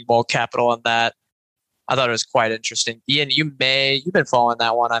with Greenwald Capital on that. I thought it was quite interesting. Ian, you've been following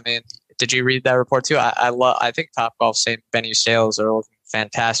that one. I mean, did you read that report too? I think Topgolf's venue sales are looking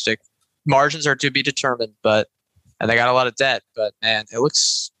fantastic. Margins are to be determined, and they got a lot of debt, but man,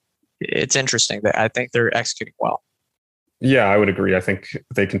 it's interesting. I think they're executing well. Yeah, I would agree. I think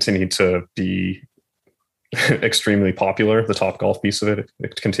they continue to be extremely popular. The Topgolf piece of it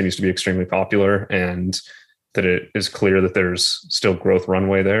continues to be extremely popular, and that it is clear that there's still growth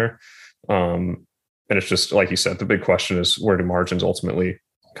runway there. And it's just, like you said, the big question is, where do margins ultimately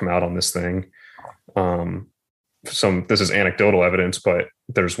come out on this thing? This is anecdotal evidence, but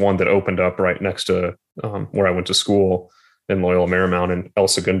there's one that opened up right next to where I went to school in Loyola Marymount in El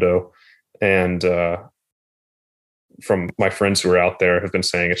Segundo. And from my friends who are out there have been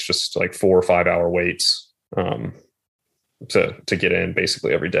saying it's just like 4 or 5 hour waits to get in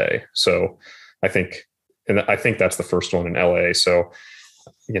basically every day. So I think that's the first one in LA. So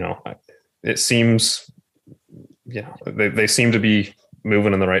it seems, they seem to be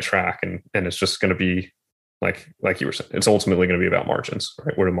moving in the right track, and it's just going to be like you were saying, it's ultimately going to be about margins,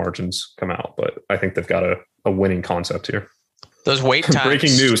 right? Where do margins come out? But I think they've got a winning concept here. Those wait times.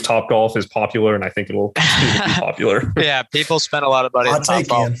 Breaking news: Topgolf is popular, and I think it'll continue to be popular. Yeah, people spend a lot of money on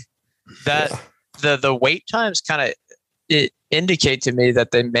Topgolf. The wait times kind of indicate to me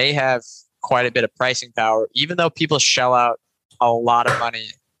that they may have quite a bit of pricing power, even though people shell out a lot of money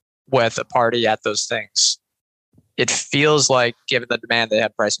with a party at those things. It feels like, given the demand, they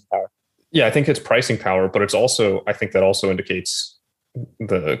have pricing power. Yeah, I think it's pricing power, but it's also, I think that also indicates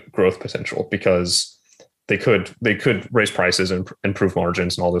the growth potential, because they could raise prices and improve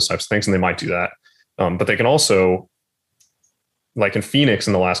margins and all those types of things, and they might do that. But they can also, like in Phoenix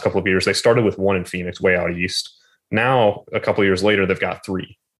in the last couple of years, they started with one in Phoenix way out east. Now, a couple of years later, they've got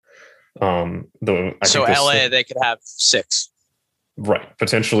 3. So LA, they could have 6. Right.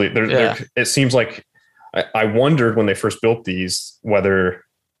 Potentially. It seems like I wondered when they first built these, whether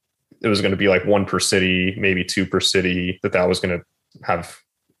it was going to be like 1 per city, maybe 2 per city, that was going to have,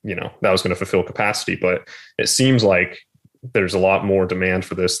 that was going to fulfill capacity. But it seems like there's a lot more demand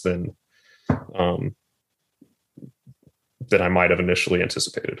for this than I might have initially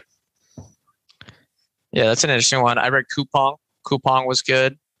anticipated. Yeah, that's an interesting one. I read Coupang. Coupang was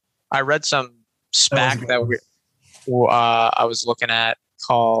good. I read some SPAC that I was looking at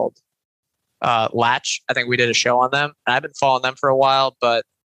called Latch. I think we did a show on them. I've been following them for a while, but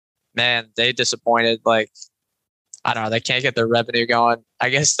man, they disappointed. Like, I don't know, they can't get their revenue going. I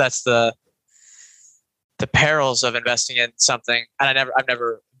guess that's the perils of investing in something. And I've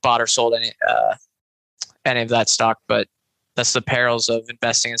never bought or sold any of that stock, but that's the perils of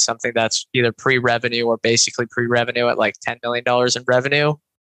investing in something that's either pre-revenue or basically pre-revenue at like $10 million in revenue.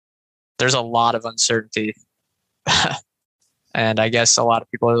 There's a lot of uncertainty. And I guess a lot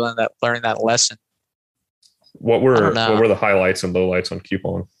of people are learning that lesson. What were the highlights and lowlights on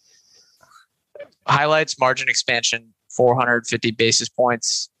Coupang? Highlights: margin expansion, 450 basis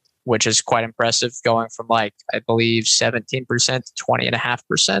points, which is quite impressive, going from I believe 17% to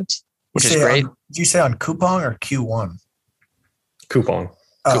 20.5%, which is great. Did you say on Coupang or Q1? Coupang.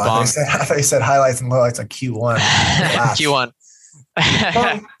 Oh, I thought you said highlights and lowlights on Q1.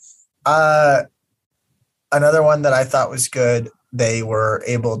 Q1. Another one that I thought was good, they were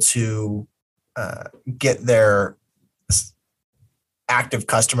able to get their active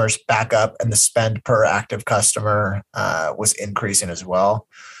customers back up, and the spend per active customer was increasing as well.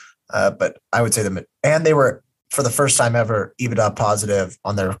 But I would say and they were, for the first time ever, EBITDA positive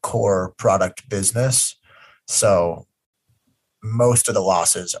on their core product business. So most of the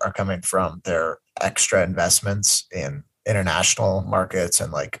losses are coming from their extra investments in international markets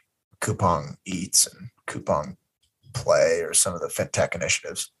and like Coupang Eats and Coupang Play, or some of the fintech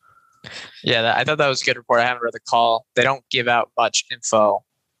initiatives. Yeah, I thought that was a good report. I haven't read the call. They don't give out much info,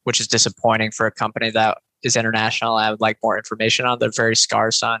 which is disappointing for a company that is international. I would like more information on. They're very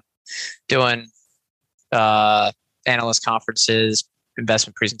scarce on doing analyst conferences,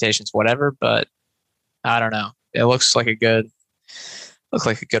 investment presentations, whatever. But I don't know. It looks like a good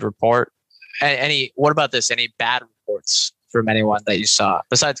report. What about this? Any bad reports from anyone that you saw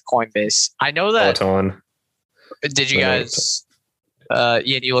besides Coinbase? I know that. Peloton. Did you guys?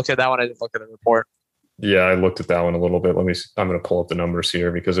 Ian, you looked at that one. I didn't look at the report. Yeah, I looked at that one a little bit. I'm going to pull up the numbers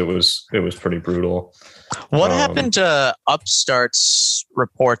here because it was pretty brutal. What happened to Upstart's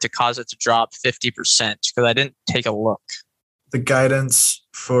report to cause it to drop 50%? Because I didn't take a look. The guidance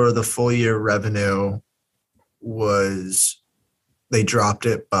for the full year revenue was they dropped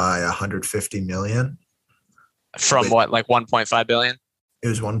it by 150 million. From what, like 1.5 billion? It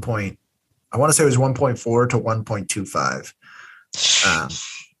was I want to say it was 1.4 to 1.25.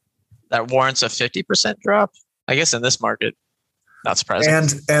 That warrants a 50% drop, I guess, in this market. Not surprising.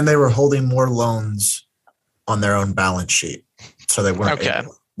 And they were holding more loans on their own balance sheet, so they weren't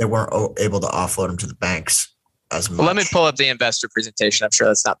able to offload them to the banks as much. Well, let me pull up the investor presentation. I'm sure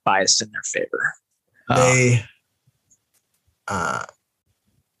that's not biased in their favor. I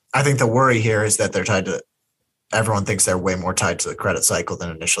think the worry here is that they're tied to. Everyone thinks they're way more tied to the credit cycle than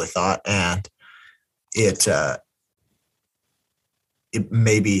initially thought, and it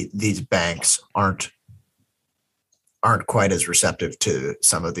maybe these banks aren't quite as receptive to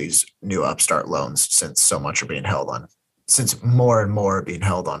some of these new Upstart loans, since more and more are being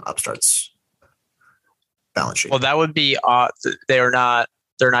held on Upstart's balance sheet. Well, that would be they're not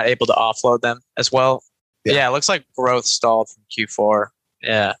able to offload them as well. Yeah, it looks like growth stalled from Q4.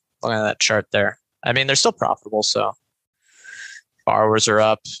 Yeah, look at that chart there. I mean, they're still profitable, so borrowers are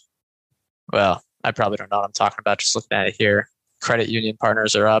up. Well, I probably don't know what I'm talking about just looking at it here. credit union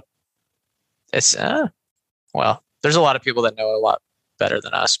partners are up. It's well, there's a lot of people that know a lot better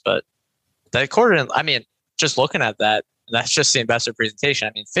than us, but the quarter, I mean, just looking at that, that's just the investor presentation.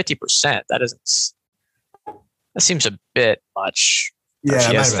 I mean, 50%, that seems a bit much.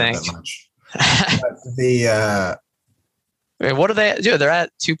 Yeah, it might be a bit much. I mean, what do they do? They're at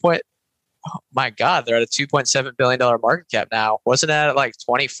oh my God, they're at a $2.7 billion market cap now. Wasn't it at like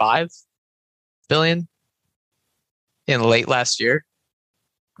 25 billion in late last year?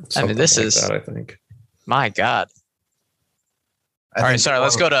 Something I mean, this like is that, I think. My God. All right, sorry.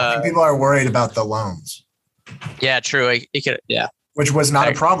 Let's go to. People are worried about the loans. Yeah, true. Yeah. Which was not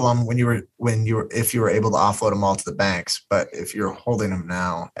a problem when you were if you were able to offload them all to the banks, but if you're holding them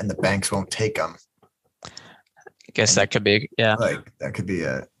now and the banks won't take them, I guess that could be that could be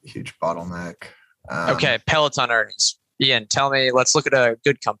a huge bottleneck. Okay, Peloton earnings. Ian, tell me. Let's look at a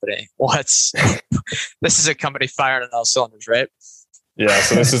good company. This is a company firing on all cylinders, right? Yeah.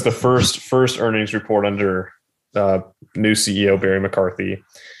 So this is the first earnings report under new CEO Barry McCarthy.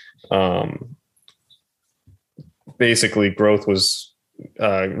 Basically, growth was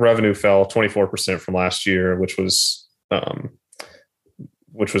revenue fell 24% from last year, which was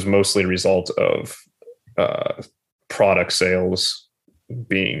mostly a result of product sales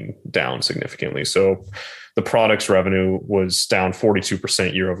being down significantly. So the products revenue was down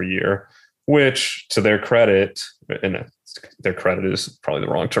 42% year over year, which, to their credit, and their credit is probably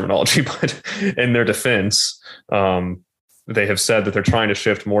the wrong terminology, but in their defense, they have said that they're trying to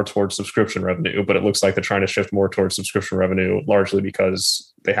shift more towards subscription revenue, but it looks like they're trying to shift more towards subscription revenue largely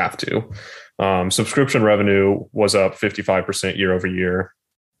because they have to. Subscription revenue was up 55% year over year.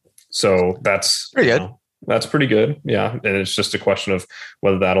 So that's pretty good. That's pretty good. Yeah. And it's just a question of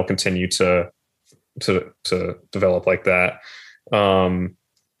whether that'll continue to develop like that.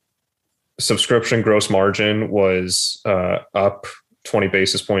 Subscription gross margin was up 20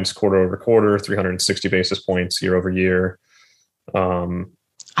 basis points quarter over quarter, 360 basis points year over year. How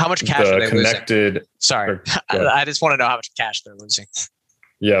much cash are they connected losing? Sorry, I just want to know how much cash they're losing.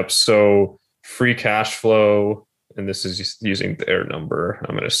 Yep. So free cash flow, and this is using their number,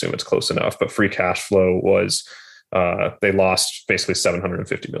 I'm going to assume it's close enough, but free cash flow was they lost basically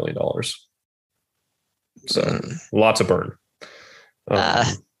 $750 million. So lots of burn.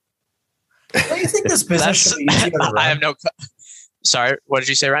 Don't you think this business should be easier to run? I have no. Sorry, what did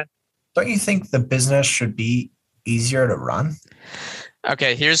you say, Ryan? Don't you think the business should be easier to run?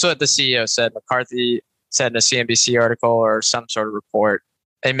 Okay, here's what the CEO said. McCarthy said in a CNBC article or some sort of report,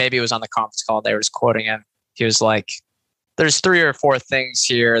 and maybe it was on the conference call, they were just quoting him. He was like, there's 3 or 4 things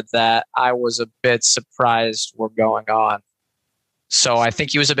here that I was a bit surprised were going on. So I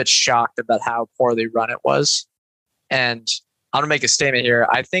think he was a bit shocked about how poorly run it was. And I'm going to make a statement here.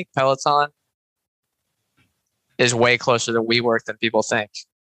 I think Peloton is way closer to WeWork than people think.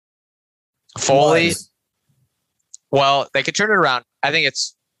 Fully, well, they could turn it around. I think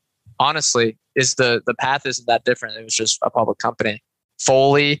it's honestly is the path isn't that different. It was just a public company.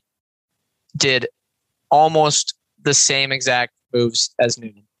 Foley did almost the same exact moves as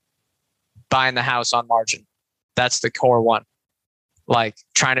Noonan, buying the house on margin. That's the core one. Like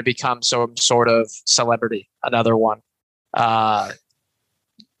trying to become some sort of celebrity. Another one.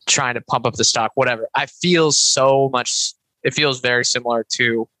 Trying to pump up the stock, whatever. I feel so much. It feels very similar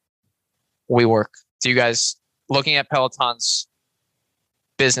to WeWork. Do you guys, looking at Peloton's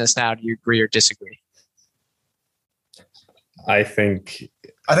business now, do you agree or disagree? I think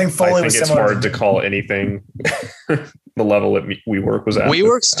Foley was it's similar. hard to call anything the level that WeWork was at.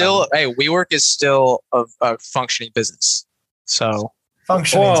 WeWork is still a functioning business. So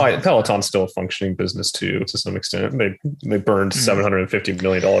functioning. Well, Peloton's still a functioning business too, to some extent. They burned $750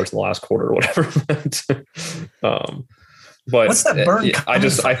 million in the last quarter or whatever. But what's that burn?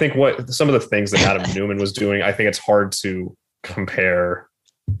 I think what some of the things that Adam Newman was doing, I think it's hard to compare.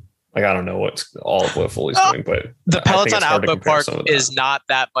 Like, I don't know what Foley's doing, but the Peloton Output Park is not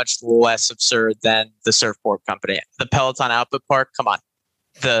that much less absurd than the surfboard company. The Peloton Output Park, come on.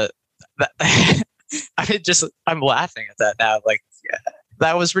 I'm laughing at that now. Like,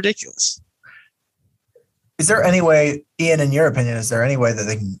 that was ridiculous. Is there any way, Ian, in your opinion, is there any way that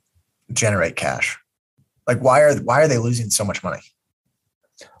they can generate cash? Like, why are they losing so much money?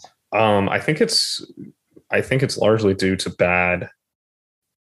 I think it's largely due to bad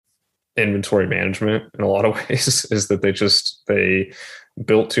inventory management in a lot of ways. Is that they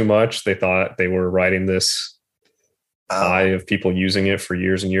built too much. They thought they were riding this high of people using it for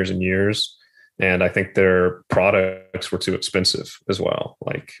years and years and years. And I think their products were too expensive as well,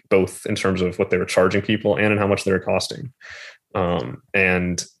 like both in terms of what they were charging people and in how much they were costing.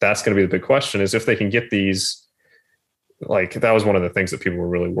 And that's going to be the big question, is if they can get these like that was one of the things that people were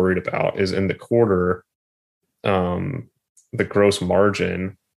really worried about is in the quarter, the gross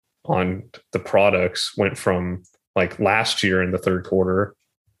margin on the products went from like last year in the third quarter,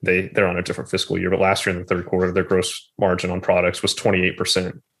 they're on a different fiscal year, but last year in the third quarter, their gross margin on products was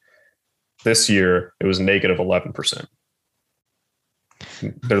 28%. This year it was negative 11%.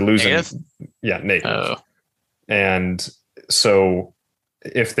 They're losing. Negative? Yeah, negative. Oh. And so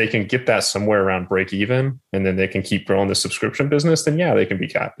if they can get that somewhere around break even, and then they can keep growing the subscription business, then yeah, they can be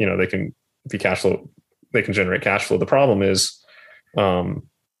they can be cash flow. They can generate cash flow. The problem is, I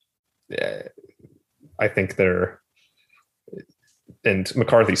think and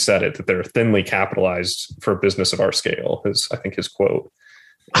McCarthy said it, that they're thinly capitalized for a business of our scale, is I think his quote.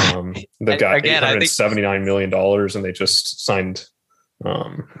 They've got $879 million, and they just signed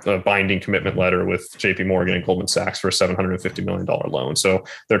a binding commitment letter with JP Morgan and Goldman Sachs for a $750 million loan. So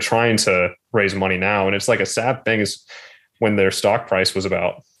they're trying to raise money now. And it's like a sad thing is when their stock price was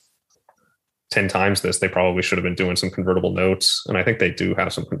about 10 times this, they probably should have been doing some convertible notes. And I think they do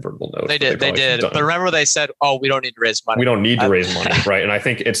have some convertible notes. They did. But remember they said, oh, we don't need to raise money. We don't need to raise money. Right. And I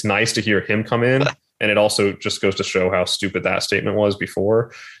think it's nice to hear him come in. And it also just goes to show how stupid that statement was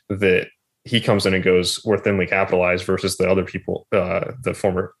before, that he comes in and goes, we're thinly capitalized, versus the other people, the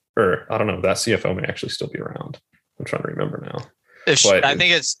former, or I don't know, that CFO may actually still be around. I'm trying to remember now. I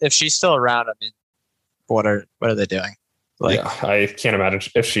think if she's still around, I mean, what are they doing? Like, yeah, I can't imagine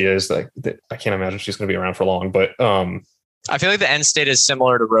if she is. Like, I can't imagine she's going to be around for long. But I feel like the end state is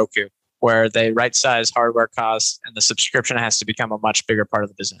similar to Roku, where they right size hardware costs, and the subscription has to become a much bigger part of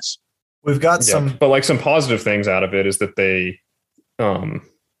the business. We've got some, but like some positive things out of it is that they,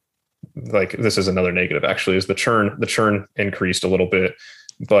 like this is another negative actually, is the churn increased a little bit,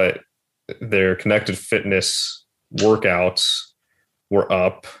 but their connected fitness workouts were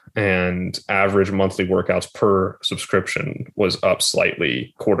up, and average monthly workouts per subscription was up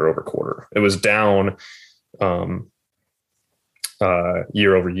slightly quarter over quarter. It was down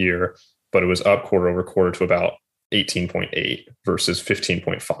year over year, but it was up quarter over quarter to about 18.8 versus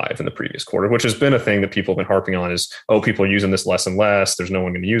 15.5 in the previous quarter, which has been a thing that people have been harping on is, oh, people are using this less and less. There's no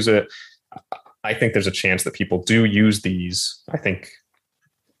one going to use it. I think there's a chance that people do use these. I think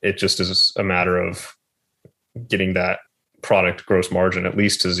it just is a matter of getting that product gross margin at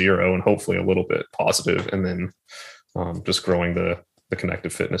least to zero and hopefully a little bit positive, and then just growing the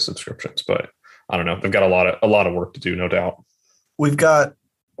connected fitness subscriptions. But I don't know. They've got a lot of work to do, no doubt. We've got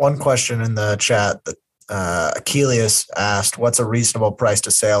one question in the chat that Achilles asked, what's a reasonable price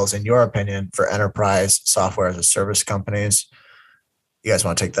to sales in your opinion for enterprise software as a service companies? You guys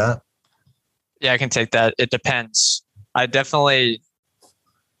want to take that? Yeah, I can take that. It depends. You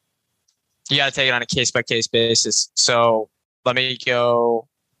got to take it on a case by case basis. So let me go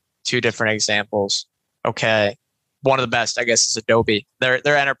two different examples. Okay. One of the best, I guess, is Adobe. They're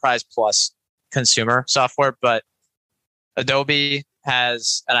enterprise plus consumer software, but Adobe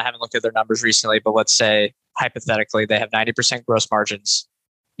has, and I haven't looked at their numbers recently, but let's say hypothetically they have 90% gross margins.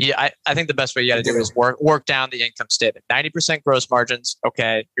 Yeah, I think the best way you got to do is work down the income statement. 90% gross margins.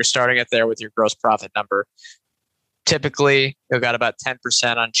 Okay, you're starting it there with your gross profit number. Typically, you've got about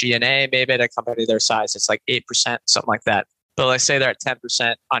 10% on G&A. Maybe at a company their size, it's like 8%, something like that. But let's say they're at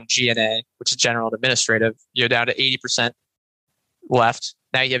 10% on G&A, which is general and administrative. You're down to 80% left.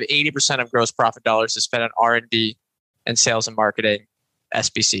 Now you have 80% of gross profit dollars to spend on R&D and sales and marketing,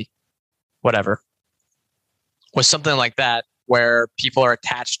 SBC, whatever. With something like that, where people are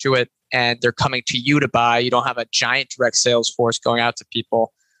attached to it and they're coming to you to buy, you don't have a giant direct sales force going out to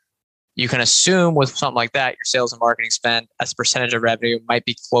people. You can assume with something like that, your sales and marketing spend as a percentage of revenue might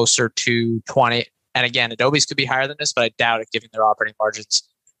be closer to 20. And again, Adobe's could be higher than this, but I doubt it given their operating margins.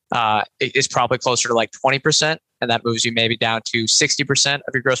 It's probably closer to like 20. And that moves you maybe down to 60% of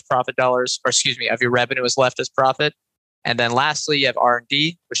your gross profit dollars, or excuse me, of your revenue is left as profit. And then lastly, you have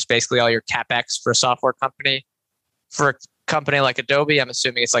R&D, which is basically all your CapEx for a software company. For a company like Adobe, I'm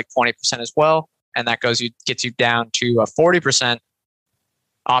assuming it's like 20% as well. And that gets you down to a 40%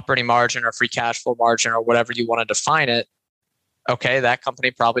 operating margin or free cash flow margin or whatever you want to define it. Okay, that company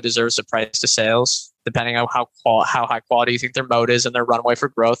probably deserves a price to sales, depending on how high quality you think their moat is and their runway for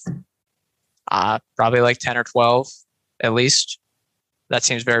growth. Probably like 10 or 12 at least. That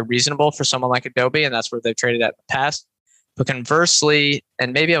seems very reasonable for someone like Adobe, and that's where they've traded at in the past. But conversely,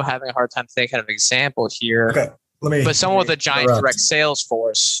 and maybe I'm having a hard time thinking of an example here, okay, but someone with a giant direct sales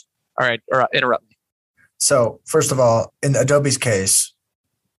force. All right, or interrupt me. So first of all, in Adobe's case,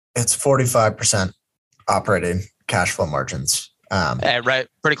 it's 45% operating cash flow margins. Right,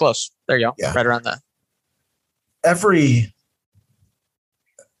 pretty close. There you go. Yeah. Right around that.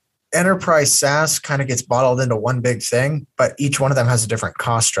 enterprise SaaS kind of gets bottled into one big thing, but each one of them has a different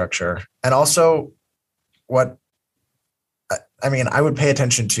cost structure. And also I would pay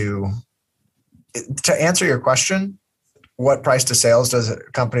attention to answer your question, what price to sales does a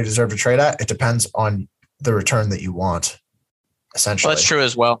company deserve to trade at? It depends on the return that you want, essentially. Well, that's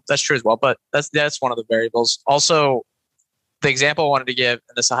true as well. But that's one of the variables. Also, the example I wanted to give,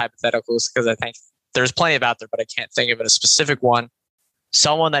 and this is a hypothetical, is because I think there's plenty of out there, but I can't think of a specific one.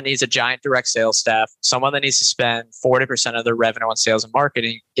 Someone that needs a giant direct sales staff, someone that needs to spend 40% of their revenue on sales and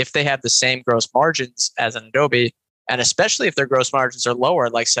marketing, if they have the same gross margins as an Adobe, and especially if their gross margins are lower,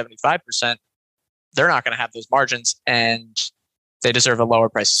 like 75%, they're not going to have those margins and they deserve a lower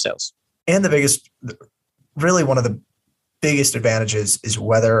price of sales. And one of the biggest advantages is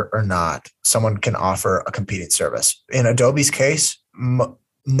whether or not someone can offer a competing service. In Adobe's case,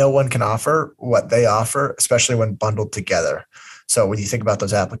 no one can offer what they offer, especially when bundled together. So when you think about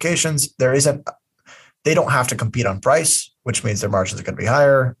those applications, they don't have to compete on price, which means their margins are going to be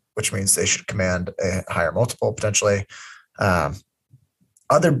higher, which means they should command a higher multiple potentially.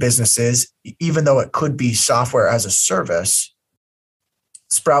 Other businesses, even though it could be software as a service,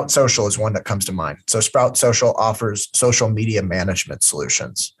 Sprout Social is one that comes to mind. So Sprout Social offers social media management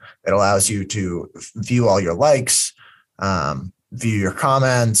solutions. It allows you to view all your likes, view your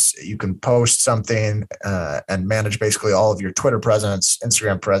comments. You can post something and manage basically all of your Twitter presence,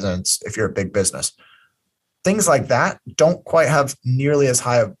 Instagram presence, if you're a big business. Things like that don't quite have nearly as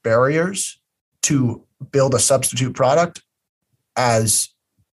high of barriers to build a substitute product as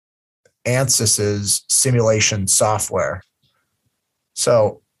Ansys's simulation software.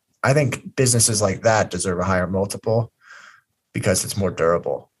 So I think businesses like that deserve a higher multiple because it's more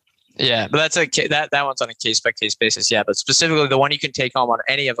durable. Yeah, but that one's on a case-by-case basis. Yeah, but specifically the one you can take home on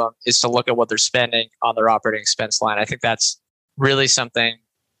any of them is to look at what they're spending on their operating expense line. I think that's really something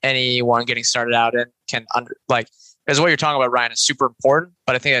anyone getting started out in can because what you're talking about, Ryan, is super important,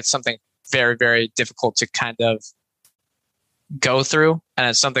 but I think it's something very, very difficult to kind of go through. And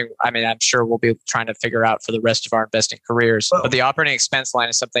it's something, I'm sure we'll be trying to figure out for the rest of our investing careers. But the operating expense line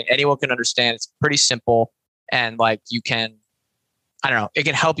is something anyone can understand. It's pretty simple. And you can, it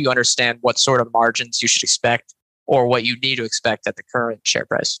can help you understand what sort of margins you should expect or what you need to expect at the current share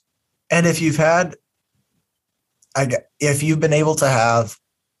price. And if you've been able to have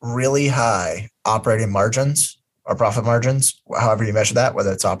really high operating margins or profit margins, however you measure that,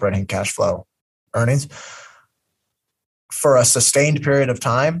 whether it's operating cash flow, earnings, for a sustained period of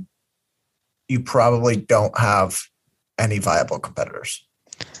time, you probably don't have any viable competitors.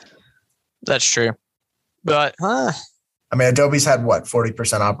 That's true. But Adobe's had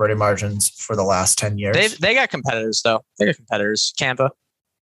 40% operating margins for the last 10 years. They got competitors though. They got competitors.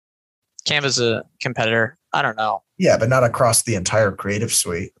 Canva's a competitor. I don't know. Yeah, but not across the entire creative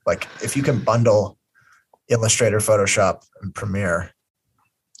suite. If you can bundle Illustrator, Photoshop, and Premiere.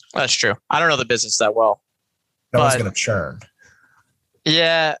 That's true. I don't know the business that well. No one's going to churn.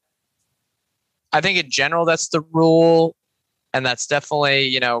 Yeah. I think in general, that's the rule. And that's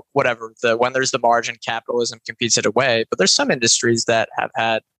definitely, whatever. When there's the margin, capitalism competes it away. But there's some industries that have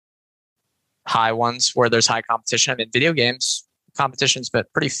had high ones where there's high competition. Video games, competition's been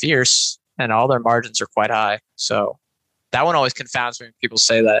pretty fierce and all their margins are quite high. So that one always confounds me when people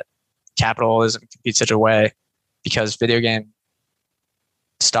say that capitalism competes it away because video game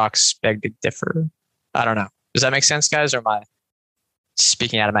stocks beg to differ. I don't know. Does that make sense, guys? Or am I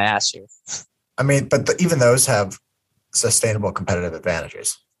speaking out of my ass here? Even those have sustainable competitive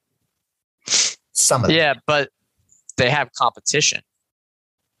advantages. Some of them. Yeah, but they have competition.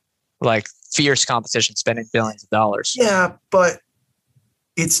 Fierce competition spending billions of dollars. Yeah, but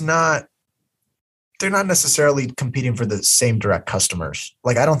they're not necessarily competing for the same direct customers.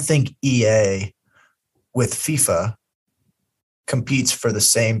 I don't think EA with FIFA competes for the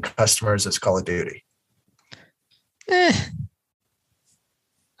same customers as Call of Duty. I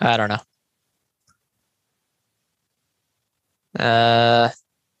don't know.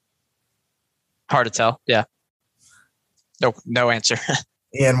 Hard to tell. Yeah. No answer.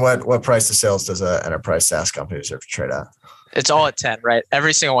 Ian, what price to sales does an enterprise SaaS company deserve to trade at? It's all at 10, right?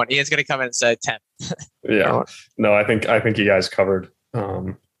 Every single one. Ian's going to come in and say 10. Yeah. No, I think you guys covered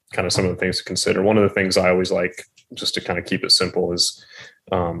kind of some of the things to consider. One of the things I always like, just to kind of keep it simple, is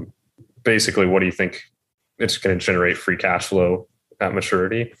basically what do you think it's going to generate free cash flow at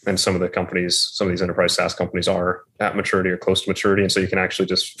maturity? And some of these enterprise SaaS companies are at maturity or close to maturity. And so you can actually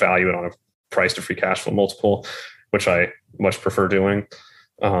just value it on a price to free cash flow multiple, which I much prefer doing,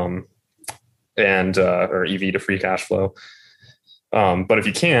 or EV to free cash flow. But if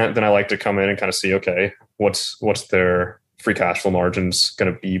you can't, then I like to come in and kind of see, okay, what's their free cash flow margin's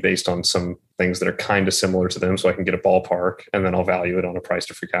going to be based on some things that are kind of similar to them, so I can get a ballpark, and then I'll value it on a price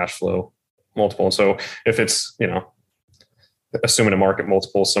to free cash flow multiple. And so if it's, assuming a market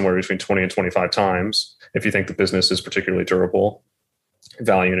multiple somewhere between 20 and 25 times, if you think the business is particularly durable,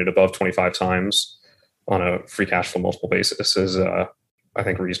 valuing it above 25 times on a free cash flow multiple basis is, I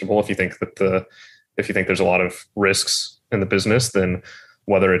think, reasonable. If you think there's a lot of risks in the business, then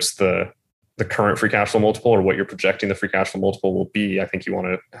whether it's the current free cash flow multiple or what you're projecting the free cash flow multiple will be, I think you want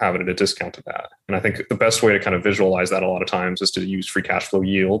to have it at a discount to that. And I think the best way to kind of visualize that a lot of times is to use free cash flow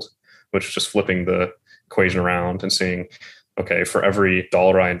yield, which is just flipping the equation around and seeing, okay, for every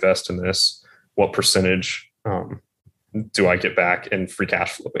dollar I invest in this, what percentage do I get back in free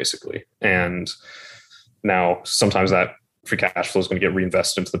cash flow, basically? And now sometimes that free cash flow is going to get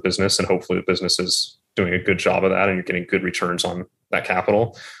reinvested into the business, and hopefully the business is doing a good job of that and you're getting good returns on that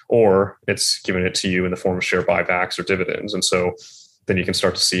capital, or it's giving it to you in the form of share buybacks or dividends. And so then you can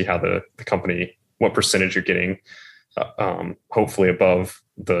start to see how the company, what percentage you're getting, hopefully above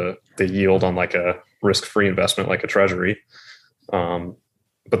the yield on like a risk-free investment like a treasury.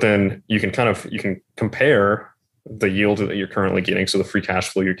 But then you can compare the yield that you're currently getting, so the free cash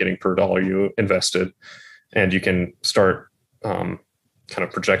flow you're getting per dollar you invested, and you can start kind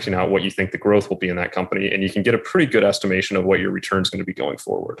of projecting out what you think the growth will be in that company, and you can get a pretty good estimation of what your return is going to be going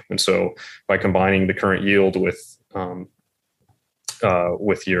forward. And so by combining the current yield with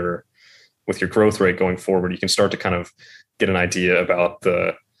your growth rate going forward, you can start to kind of get an idea about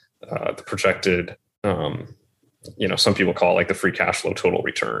the projected, some people call it like the free cash flow total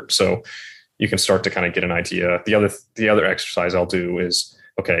return. So you can start to kind of get an idea. The other exercise I'll do is,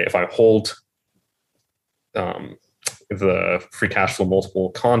 okay, if I hold the free cash flow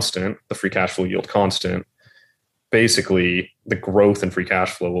multiple constant, the free cash flow yield constant, basically the growth in free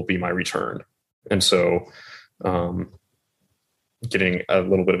cash flow will be my return. And so getting a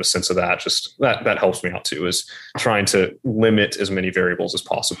little bit of a sense of that, just that helps me out too, is trying to limit as many variables as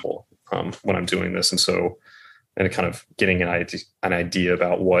possible when I'm doing this. And kind of getting an idea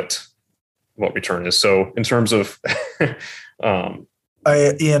about what return is. So in terms of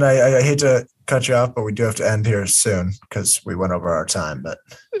Ian, I hate to cut you off, but we do have to end here soon because we went over our time. But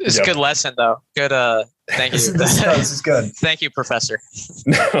it's a good lesson, though. Good. Thank you. This is good. Thank you, Professor.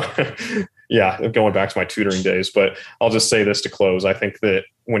 Yeah, going back to my tutoring days, but I'll just say this to close. I think that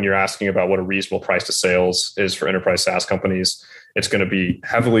when you're asking about what a reasonable price to sales is for enterprise SaaS companies, it's going to be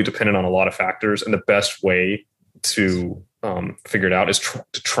heavily dependent on a lot of factors, and the best way to figure it out is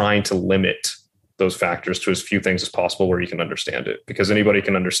trying to limit those factors to as few things as possible where you can understand it, because anybody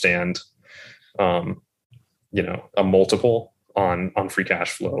can understand a multiple on free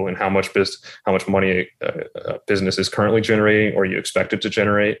cash flow and how much money a business is currently generating or you expect it to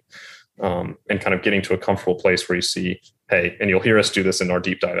generate, and kind of getting to a comfortable place where you see, hey, and you'll hear us do this in our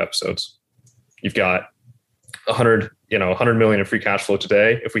deep dive episodes. You've got 100 million in free cash flow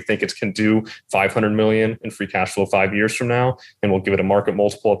today. If we think it can do 500 million in free cash flow 5 years from now, and we'll give it a market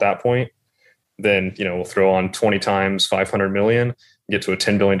multiple at that point, then, we'll throw on 20 times 500 million, get to a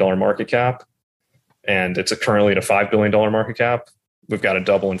 $10 billion market cap. And it's currently at a $5 billion market cap. We've got to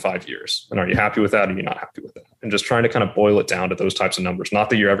double in 5 years. And are you happy with that? Or are you not happy with that? And just trying to kind of boil it down to those types of numbers.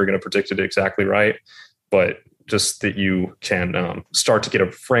 Not that you're ever going to predict it exactly right, but just that you can start to get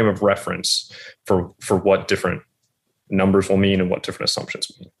a frame of reference for what different numbers will mean and what different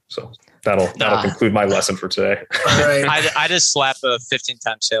assumptions mean. So that'll conclude my lesson for today. All right. I just slap a 15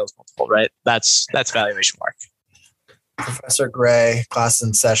 times sales multiple, right? That's valuation work. Professor Gray, class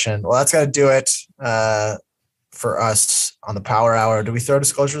in session. Well, that's got to do it for us on the Power Hour. Do we throw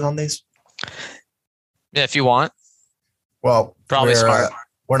disclosures on these? Yeah, if you want. Well, probably smart.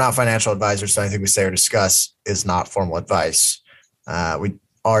 We're not financial advisors, so anything we say or discuss is not formal advice. We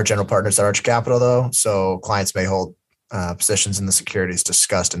are general partners at Arch Capital, though, so clients may hold positions in the securities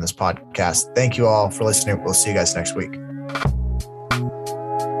discussed in this podcast. Thank you all for listening. We'll see you guys next week.